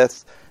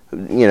with,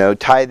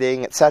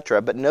 tithing,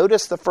 etc. But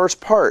notice the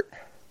first part.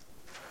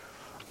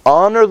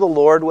 Honor the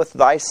Lord with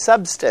thy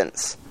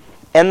substance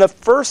and the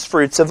first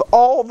fruits of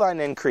all thine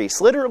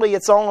increase. Literally,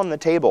 it's all on the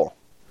table.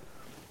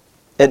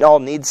 It all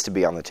needs to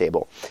be on the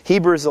table.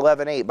 Hebrews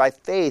 11:8. By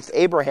faith,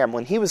 Abraham,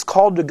 when he was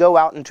called to go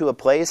out into a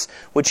place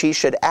which he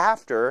should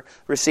after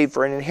receive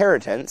for an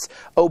inheritance,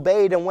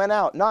 obeyed and went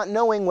out, not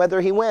knowing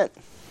whether he went.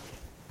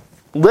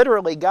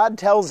 Literally, God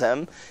tells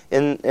him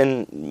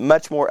in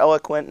much more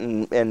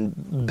eloquent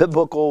and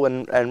biblical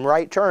and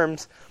right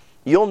terms,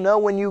 you'll know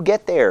when you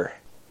get there.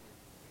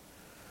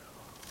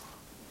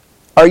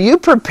 Are you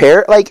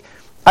prepared? Like,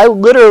 I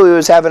literally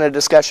was having a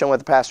discussion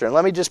with the pastor, and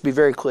let me just be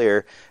very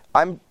clear.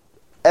 I'm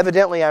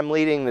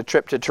leading the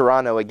trip to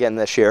Toronto again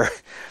this year.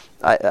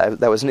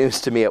 That was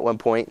news to me at one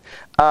point.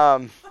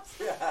 I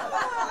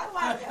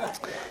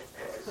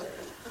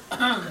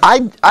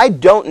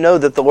don't know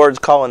that the Lord's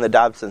calling the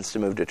Dobsons to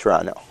move to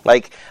Toronto.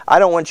 Like, I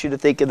don't want you to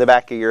think in the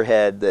back of your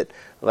head that,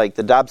 like,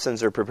 the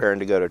Dobsons are preparing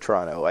to go to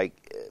Toronto. Like,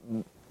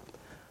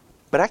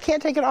 but I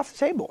can't take it off the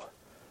table.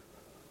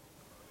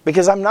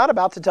 Because I'm not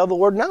about to tell the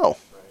Lord no.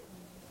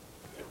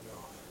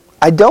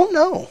 I don't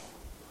know.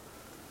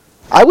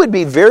 I would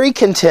be very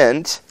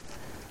content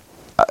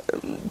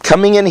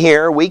coming in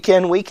here week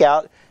in, week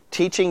out,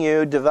 teaching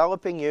you,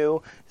 developing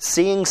you,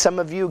 seeing some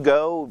of you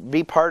go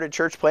be part of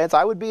church plants.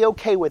 I would be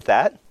okay with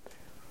that.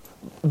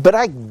 But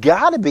I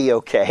gotta be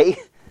okay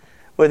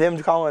with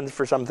him calling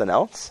for something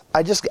else.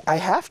 I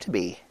have to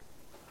be.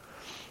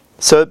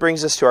 So it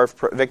brings us to our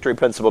victory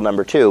principle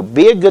number 2.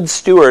 Be a good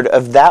steward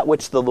of that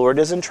which the Lord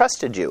has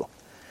entrusted you.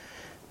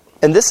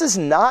 And this is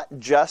not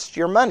just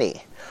your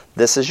money.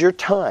 This is your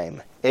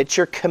time. It's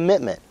your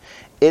commitment.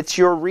 It's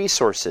your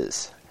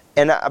resources.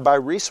 And by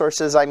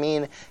resources, I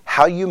mean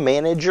how you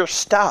manage your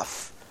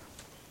stuff.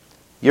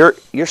 Your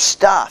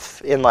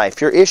stuff in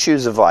life, your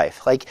issues of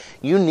life. Like,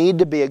 you need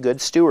to be a good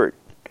steward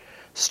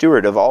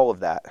of all of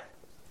that.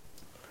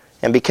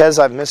 And because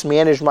I've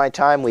mismanaged my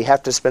time, we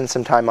have to spend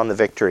some time on the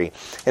victory.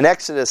 In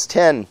Exodus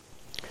 10,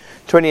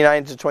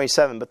 29 to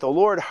 27, but the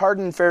Lord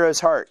hardened Pharaoh's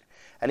heart,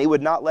 and he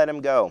would not let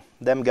them go.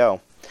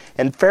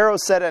 And Pharaoh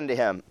said unto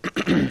him,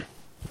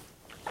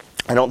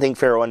 I don't think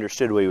Pharaoh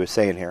understood what he was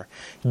saying here.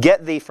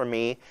 Get thee from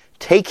me,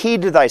 take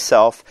heed to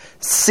thyself,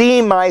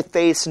 see my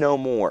face no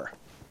more.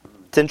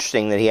 It's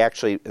interesting that he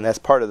actually, and that's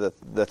part of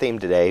the theme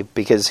today,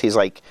 because he's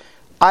like,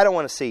 I don't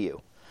want to see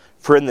you.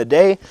 For in the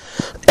day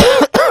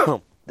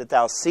that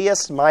thou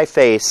seest my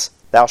face,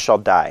 thou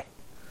shalt die.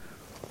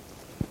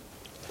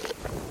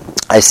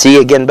 I see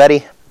you again,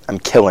 buddy. I'm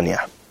killing you.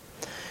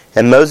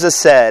 And Moses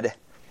said,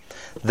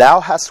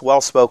 Thou hast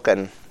well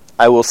spoken.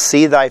 I will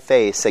see thy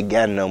face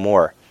again no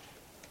more.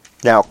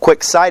 Now, quick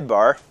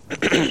sidebar.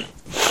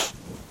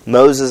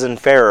 Moses and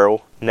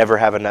Pharaoh never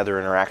have another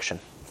interaction.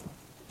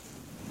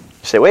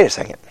 You say, wait a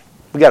second.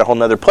 We got a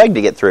whole other plague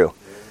to get through.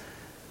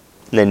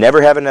 And they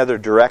never have another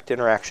direct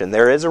interaction.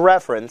 There is a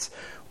reference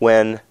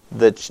when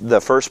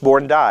the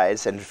firstborn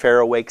dies and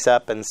Pharaoh wakes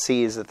up and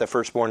sees that the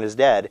firstborn is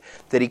dead,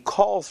 that he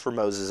calls for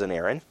Moses and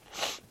Aaron.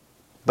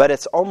 But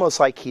it's almost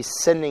like he's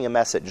sending a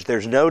message.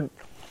 There's no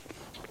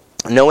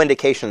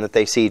indication that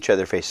they see each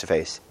other face to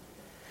face.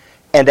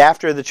 And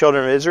after the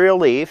children of Israel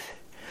leave,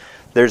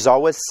 there's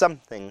always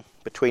something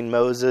between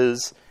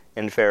Moses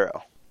and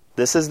Pharaoh.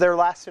 This is their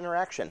last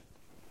interaction.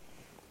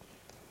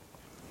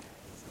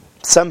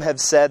 Some have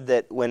said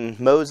that when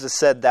Moses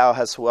said, Thou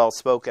hast well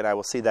spoken, I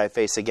will see thy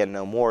face again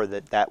no more,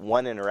 that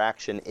one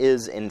interaction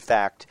is in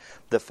fact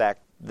the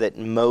fact that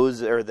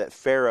Moses or that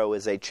Pharaoh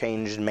is a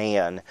changed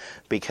man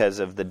because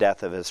of the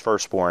death of his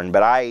firstborn.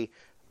 But I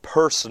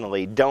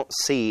personally don't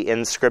see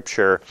in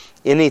Scripture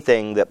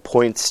anything that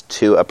points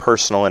to a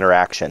personal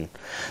interaction.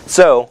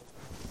 So,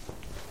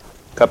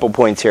 a couple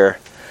points here.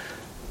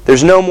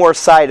 There's no more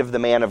sight of the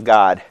man of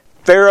God.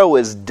 Pharaoh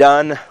is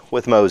done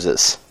with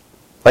Moses.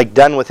 Like,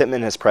 done with him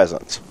in his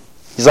presence.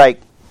 He's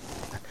like,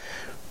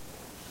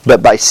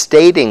 but by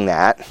stating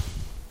that,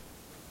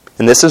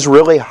 and this is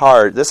really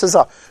hard, this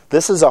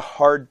is a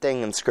hard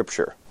thing in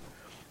Scripture.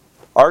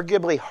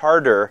 Arguably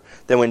harder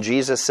than when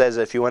Jesus says,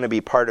 if you want to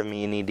be part of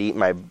me, you need to eat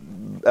my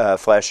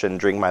flesh and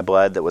drink my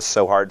blood. That was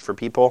so hard for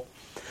people.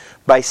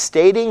 By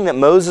stating that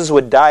Moses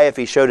would die if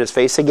he showed his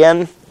face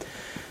again,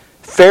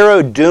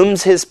 Pharaoh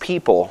dooms his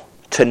people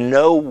to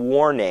no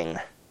warning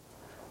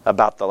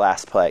about the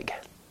last plague.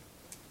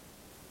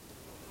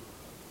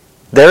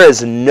 There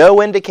is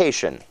no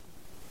indication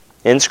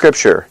in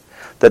Scripture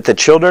that the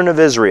children of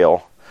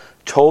Israel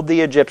told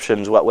the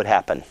Egyptians what would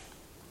happen.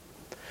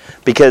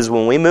 Because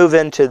when we move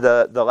into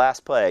the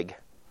last plague,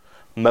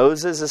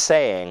 Moses is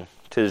saying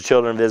to the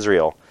children of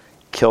Israel,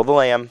 kill the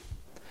lamb,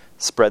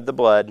 spread the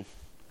blood,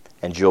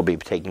 and you'll be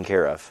taken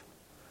care of.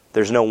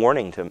 There's no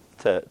warning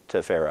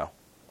to Pharaoh.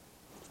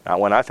 Not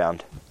one I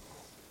found.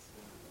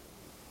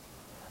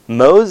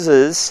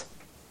 Moses,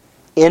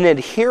 in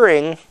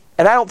adhering,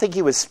 and I don't think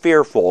he was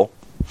fearful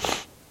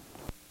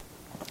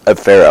of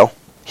Pharaoh.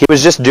 He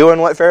was just doing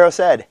what Pharaoh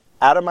said.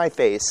 Out of my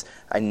face,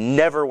 I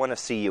never want to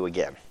see you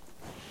again.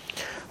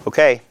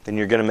 Okay, then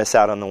you're going to miss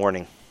out on the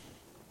warning.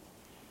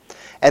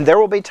 And there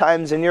will be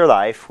times in your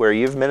life where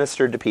you've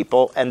ministered to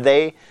people and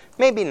they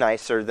may be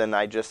nicer than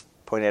I just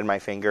pointed my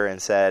finger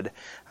and said,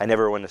 I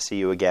never want to see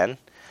you again.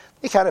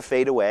 They kind of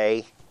fade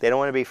away. They don't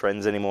want to be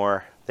friends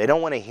anymore. They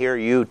don't want to hear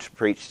you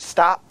preach.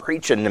 Stop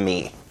preaching to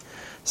me.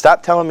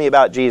 Stop telling me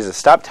about Jesus.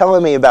 Stop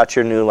telling me about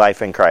your new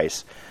life in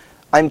Christ.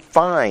 I'm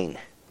fine.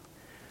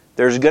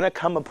 There's going to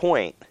come a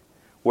point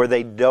where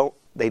they don't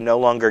they no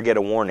longer get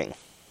a warning.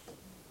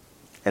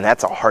 And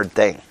that's a hard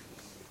thing.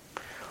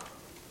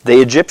 The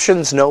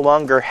Egyptians no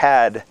longer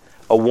had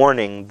a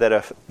warning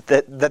that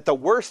the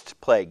worst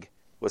plague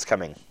was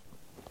coming.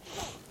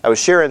 I was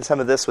sharing some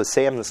of this with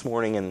Sam this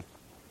morning, and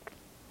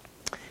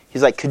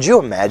he's like, could you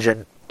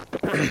imagine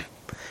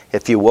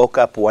if you woke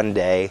up one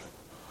day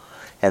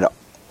and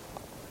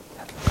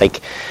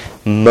like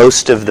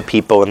most of the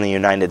people in the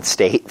United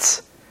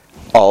States,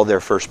 all their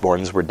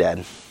firstborns were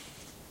dead?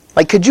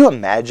 Like, could you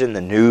imagine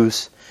the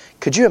news?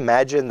 Could you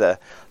imagine the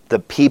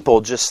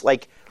people just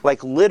like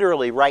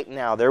literally right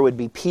now, there would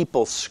be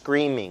people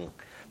screaming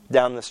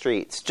down the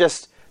streets,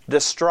 just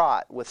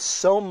distraught with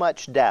so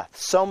much death,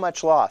 so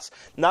much loss,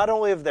 not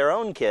only of their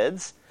own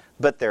kids,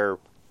 but their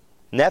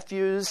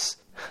nephews,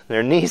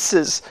 their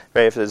nieces,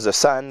 right? If there's a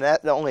son,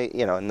 that only,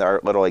 in our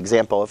little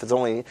example, if it's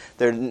only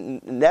their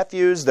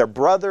nephews, their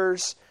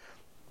brothers,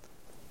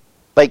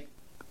 like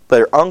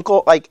their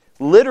uncle, like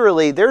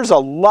literally there's a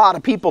lot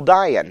of people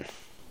dying.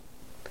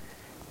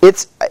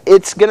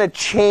 It's going to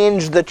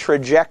change the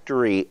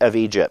trajectory of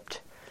Egypt.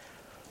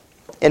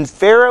 And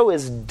Pharaoh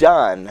is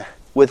done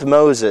with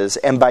Moses,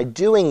 and by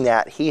doing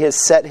that, he has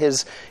set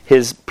his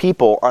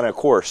people on a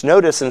course.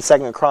 Notice in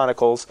 2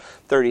 Chronicles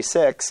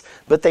 36,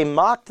 but they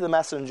mocked the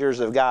messengers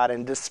of God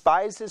and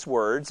despised his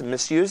words and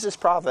misused his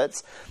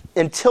prophets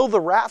until the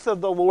wrath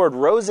of the Lord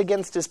rose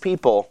against his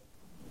people,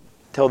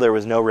 till there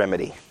was no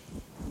remedy.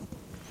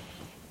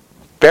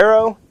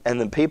 Pharaoh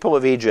and the people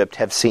of Egypt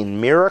have seen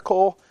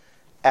miracle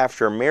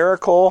after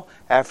miracle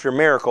after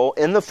miracle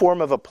in the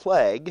form of a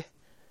plague,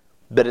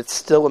 but it's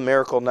still a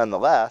miracle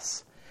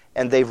nonetheless,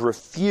 and they've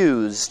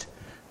refused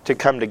to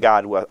come to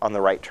God on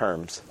the right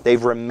terms.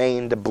 They've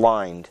remained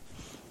blind.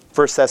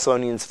 1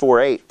 Thessalonians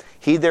 4:8,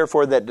 he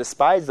therefore that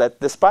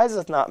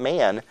despiseth not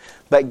man,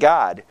 but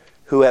God,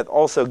 who hath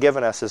also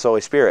given us his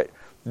Holy Spirit.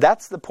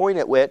 That's the point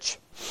at which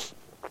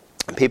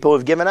people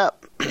have given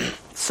up.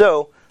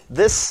 So,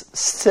 this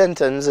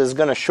sentence is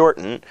going to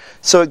shorten.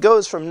 So it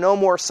goes from no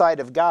more sight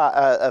of God,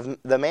 of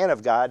the man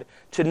of God,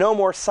 to no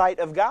more sight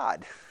of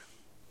God.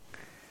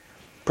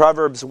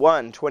 Proverbs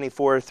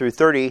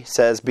 1:24-30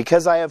 says,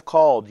 because I have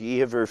called, ye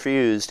have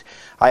refused.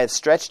 I have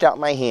stretched out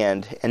my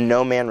hand, and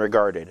no man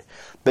regarded.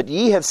 But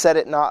ye have set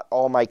at naught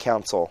all my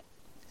counsel,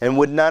 and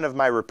would none of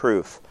my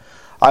reproof.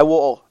 I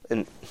will,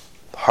 in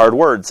hard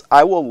words,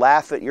 I will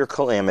laugh at your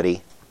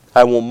calamity.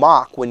 I will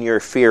mock when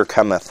your fear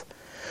cometh.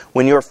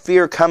 When your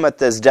fear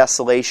cometh as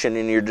desolation,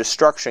 and your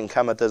destruction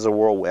cometh as a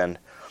whirlwind.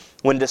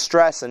 When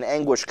distress and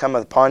anguish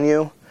cometh upon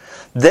you,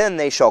 then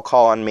they shall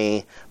call on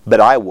me,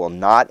 but I will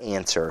not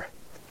answer.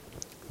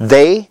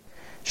 They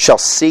shall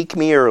seek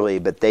me early,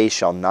 but they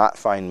shall not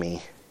find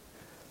me.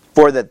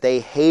 For that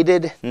they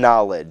hated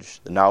knowledge,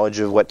 the knowledge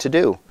of what to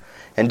do,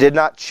 and did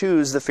not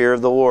choose the fear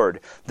of the Lord.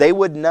 They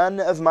would none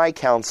of my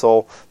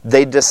counsel,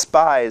 they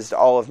despised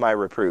all of my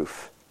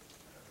reproof.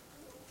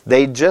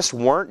 They just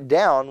weren't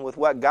down with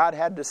what God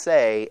had to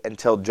say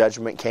until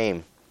judgment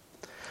came.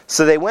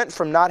 So they went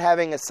from not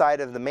having a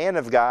sight of the man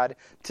of God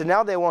to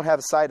now they won't have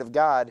a sight of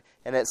God,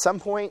 and at some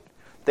point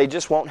they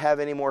just won't have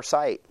any more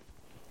sight.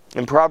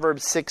 In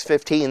Proverbs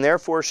 6:15,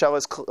 therefore shall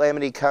his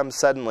calamity come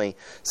suddenly.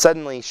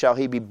 Suddenly shall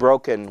he be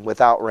broken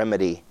without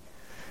remedy.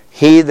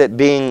 He that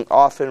being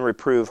often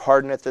reproved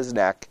hardeneth his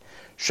neck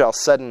shall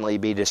suddenly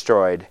be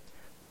destroyed,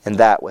 and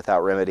that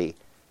without remedy.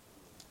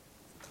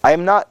 I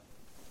am not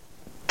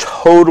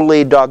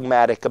totally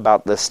dogmatic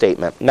about this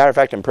statement. Matter of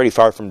fact, I'm pretty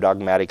far from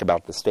dogmatic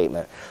about this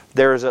statement.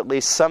 There is at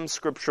least some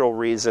scriptural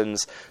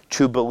reasons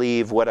to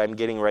believe what I'm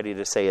getting ready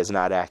to say is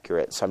not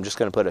accurate. So I'm just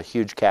going to put a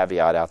huge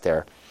caveat out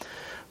there.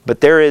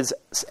 But there is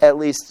at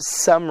least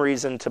some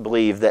reason to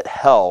believe that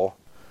hell,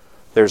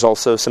 there's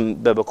also some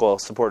biblical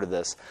support of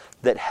this,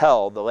 that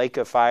hell, the lake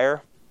of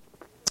fire,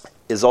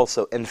 is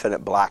also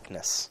infinite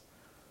blackness.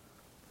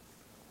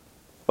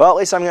 Well, at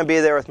least I'm going to be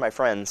there with my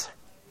friends.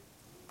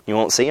 You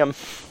won't see them.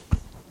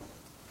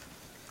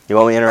 You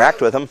won't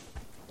interact with them.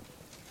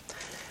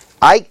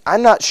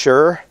 I'm not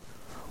sure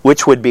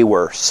which would be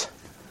worse.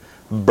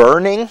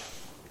 Burning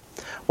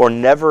or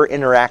never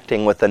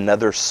interacting with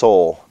another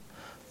soul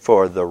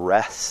for the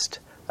rest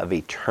of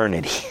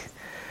eternity.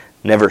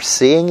 Never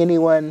seeing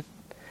anyone.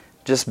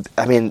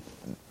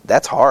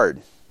 That's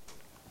hard.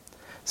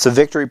 So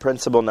victory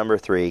principle number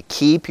 3.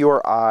 Keep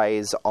your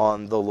eyes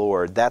on the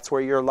Lord. That's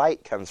where your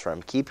light comes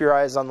from. Keep your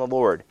eyes on the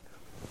Lord.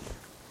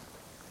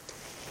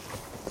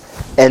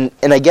 And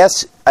I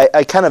guess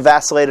I kind of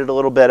vacillated a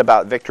little bit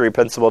about victory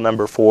principle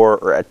number 4,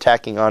 or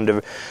attacking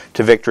on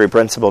to victory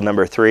principle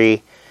number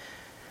 3.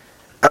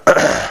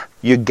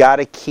 You got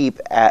to keep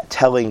at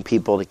telling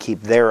people to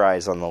keep their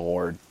eyes on the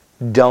Lord.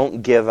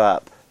 Don't give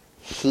up.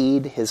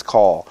 Heed his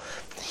call.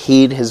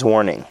 Heed his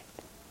warning.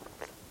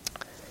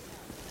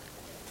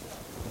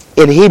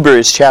 In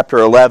Hebrews chapter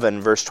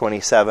 11, verse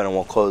 27, and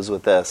we'll close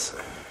with this.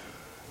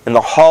 In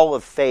the hall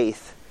of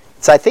faith.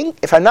 So I think,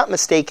 if I'm not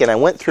mistaken, I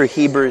went through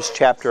Hebrews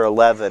chapter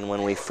 11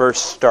 when we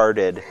first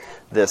started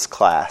this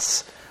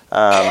class.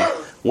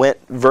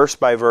 Went verse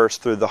by verse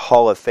through the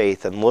hall of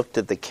faith and looked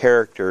at the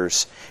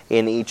characters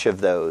in each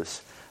of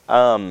those.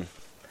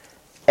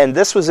 And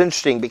this was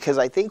interesting because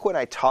I think when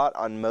I taught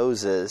on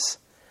Moses,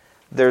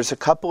 there's a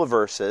couple of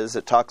verses.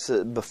 It talks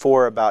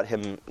before about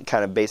him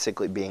kind of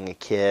basically being a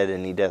kid,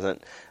 and he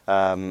doesn't,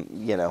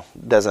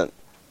 doesn't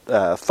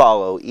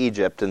follow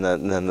Egypt and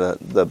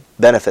the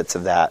benefits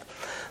of that.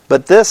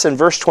 But this in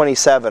verse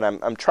 27,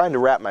 I'm trying to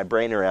wrap my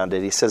brain around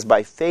it. He says,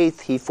 "By faith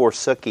he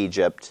forsook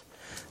Egypt,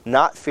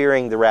 not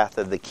fearing the wrath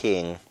of the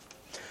king,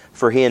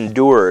 for he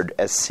endured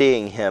as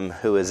seeing him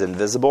who is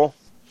invisible."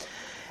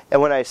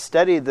 And when I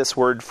studied this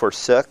word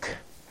forsook,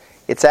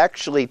 it's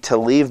actually to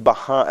leave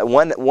behind.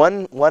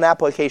 One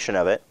application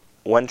of it,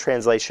 one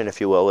translation,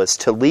 if you will, is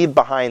to leave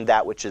behind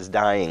that which is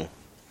dying.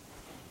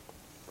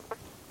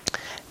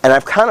 And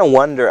I've kind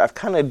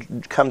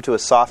of come to a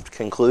soft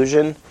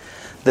conclusion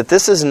that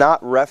this is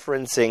not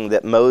referencing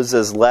that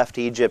Moses left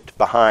Egypt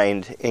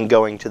behind in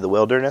going to the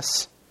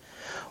wilderness,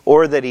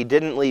 or that he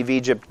didn't leave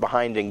Egypt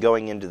behind in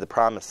going into the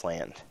promised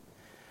land.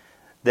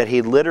 That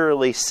he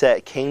literally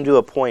came to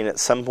a point at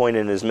some point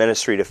in his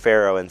ministry to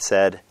Pharaoh and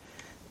said,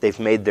 "They've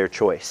made their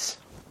choice.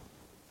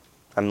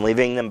 I'm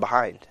leaving them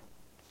behind.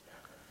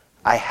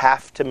 I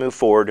have to move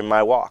forward in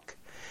my walk."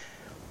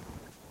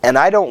 And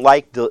I don't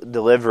like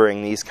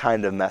delivering these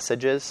kind of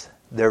messages.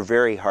 They're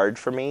very hard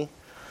for me.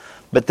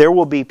 But there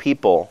will be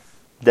people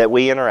that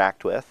we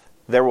interact with.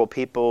 There will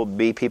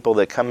be people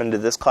that come into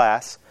this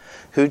class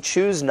who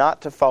choose not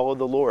to follow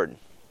the Lord.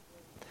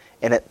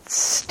 And it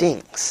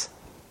stinks.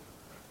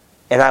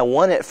 And I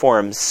want it for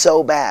them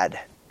so bad,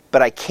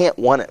 but I can't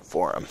want it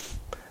for them.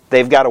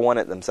 They've got to want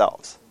it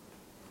themselves.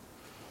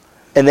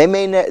 And they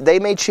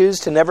may choose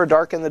to never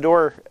darken the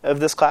door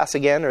of this class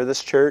again or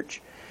this church.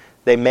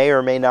 They may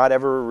or may not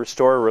ever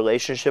restore a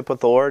relationship with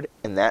the Lord,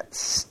 and that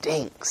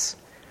stinks.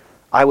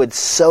 I would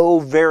so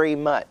very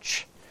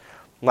much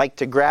like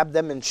to grab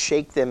them and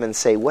shake them and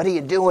say, "What are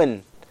you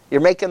doing? You're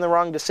making the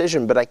wrong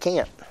decision," but I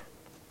can't.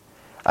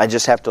 I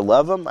just have to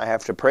love them. I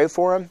have to pray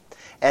for them.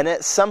 And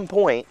at some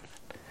point,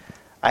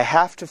 I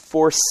have to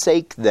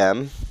forsake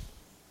them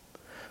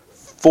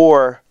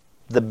for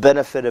the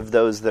benefit of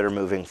those that are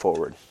moving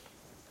forward.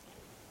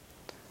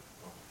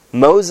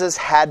 Moses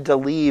had to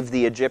leave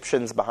the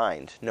Egyptians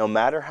behind. No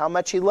matter how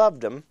much he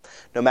loved them,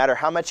 no matter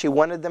how much he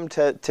wanted them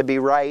to be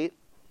right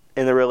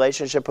in the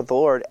relationship with the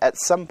Lord, at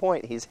some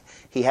point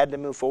he had to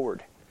move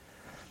forward.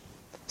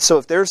 So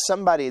if there's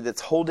somebody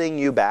that's holding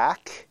you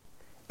back,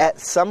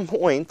 at some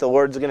point the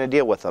Lord's going to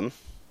deal with them.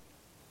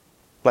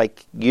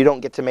 Like, you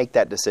don't get to make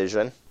that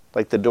decision.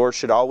 Like, the door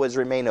should always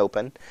remain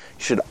open.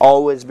 You should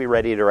always be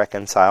ready to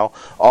reconcile.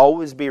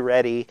 Always be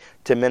ready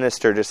to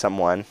minister to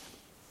someone.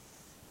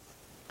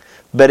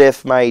 But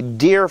if my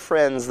dear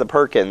friends, the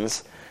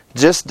Perkins,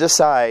 just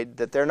decide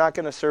that they're not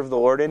going to serve the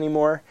Lord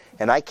anymore,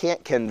 and I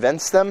can't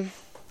convince them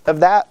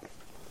of that,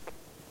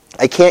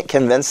 I can't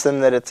convince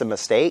them that it's a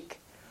mistake,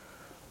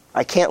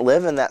 I can't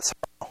live in that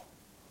sorrow.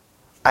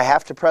 I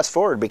have to press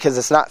forward because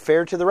it's not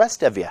fair to the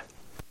rest of you.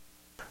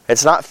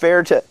 It's not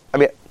fair to, I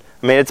mean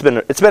it's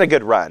been a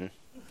good run,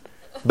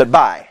 but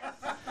bye.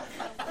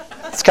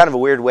 It's kind of a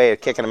weird way of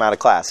kicking them out of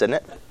class, isn't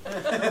it?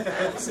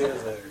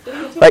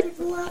 Like,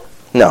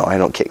 no, I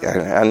don't kick.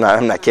 I'm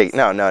not kicking.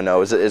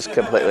 No. It's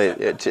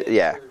completely.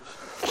 Yeah,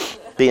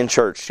 being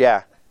church.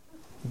 Yeah,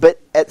 but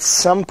at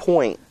some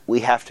point we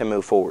have to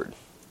move forward.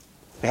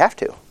 We have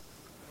to,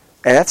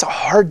 and that's a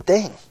hard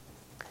thing.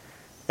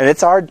 And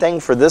it's a hard thing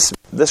for this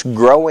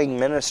growing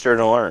minister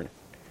to learn.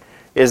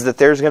 Is that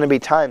there's going to be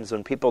times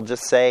when people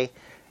just say,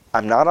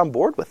 "I'm not on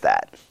board with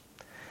that."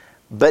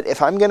 But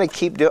if I'm going to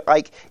keep doing,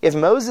 like, if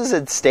Moses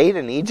had stayed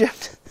in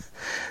Egypt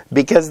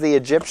because the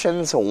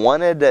Egyptians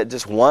wanted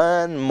just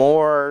one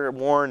more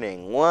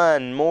warning.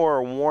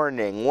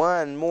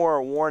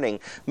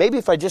 Maybe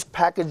if I just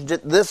packaged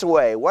it this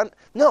way.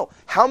 No,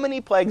 how many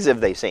plagues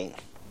have they seen?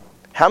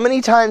 How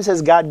many times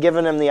has God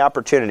given them the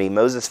opportunity?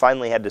 Moses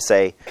finally had to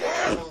say,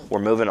 "We're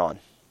moving on.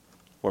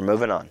 We're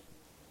moving on."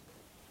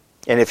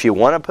 And if you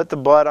want to put the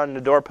blood on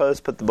the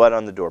doorpost, put the blood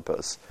on the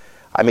doorpost.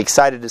 I'm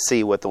excited to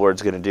see what the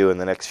Lord's going to do in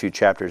the next few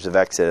chapters of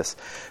Exodus.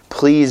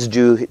 Please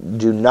do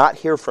not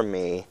hear from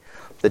me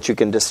that you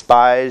can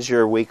despise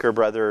your weaker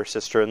brother or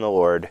sister in the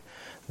Lord,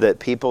 that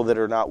people that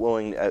are not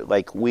willing,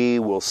 we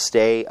will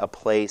stay a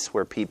place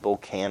where people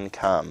can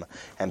come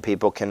and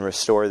people can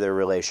restore their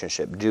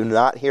relationship. Do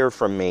not hear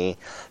from me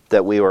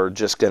that we are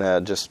just going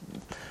to just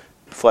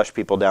flush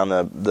people down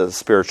the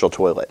spiritual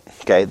toilet.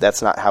 Okay,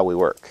 that's not how we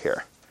work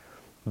here.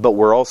 But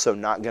we're also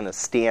not going to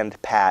stand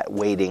pat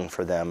waiting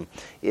for them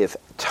if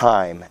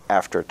time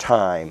after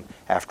time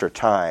after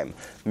time,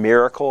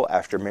 miracle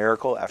after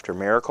miracle after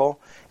miracle,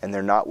 and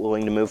they're not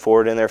willing to move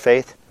forward in their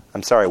faith.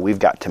 I'm sorry, we've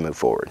got to move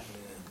forward.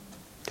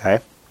 Okay?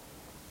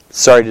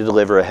 Sorry to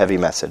deliver a heavy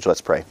message.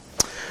 Let's pray.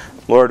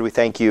 Lord, we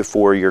thank you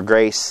for your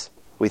grace.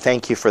 We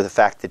thank you for the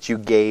fact that you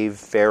gave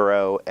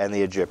Pharaoh and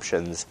the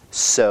Egyptians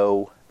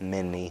so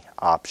many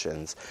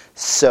options,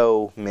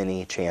 so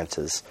many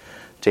chances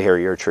to hear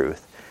your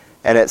truth.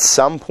 And at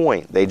some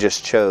point, they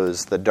just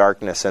chose the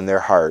darkness in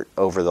their heart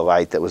over the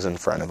light that was in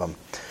front of them.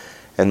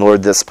 And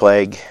Lord, this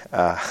plague,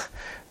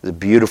 It's a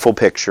beautiful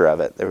picture of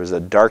it. There was a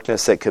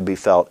darkness that could be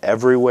felt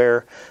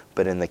everywhere,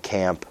 but in the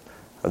camp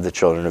of the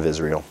children of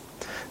Israel.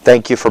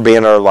 Thank you for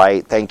being our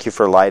light. Thank you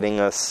for lighting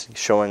us,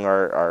 showing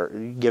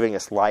giving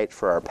us light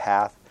for our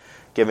path,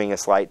 giving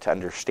us light to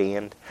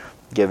understand,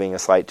 giving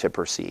us light to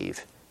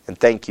perceive. And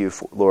thank you,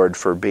 Lord,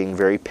 for being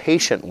very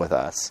patient with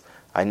us.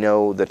 I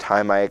know the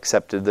time I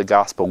accepted the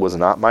gospel was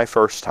not my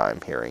first time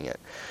hearing it.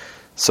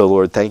 So,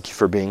 Lord, thank you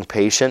for being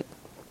patient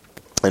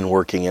and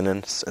working in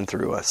us and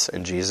through us.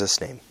 In Jesus'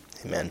 name,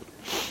 amen.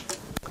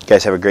 You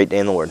guys have a great day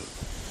in the Lord.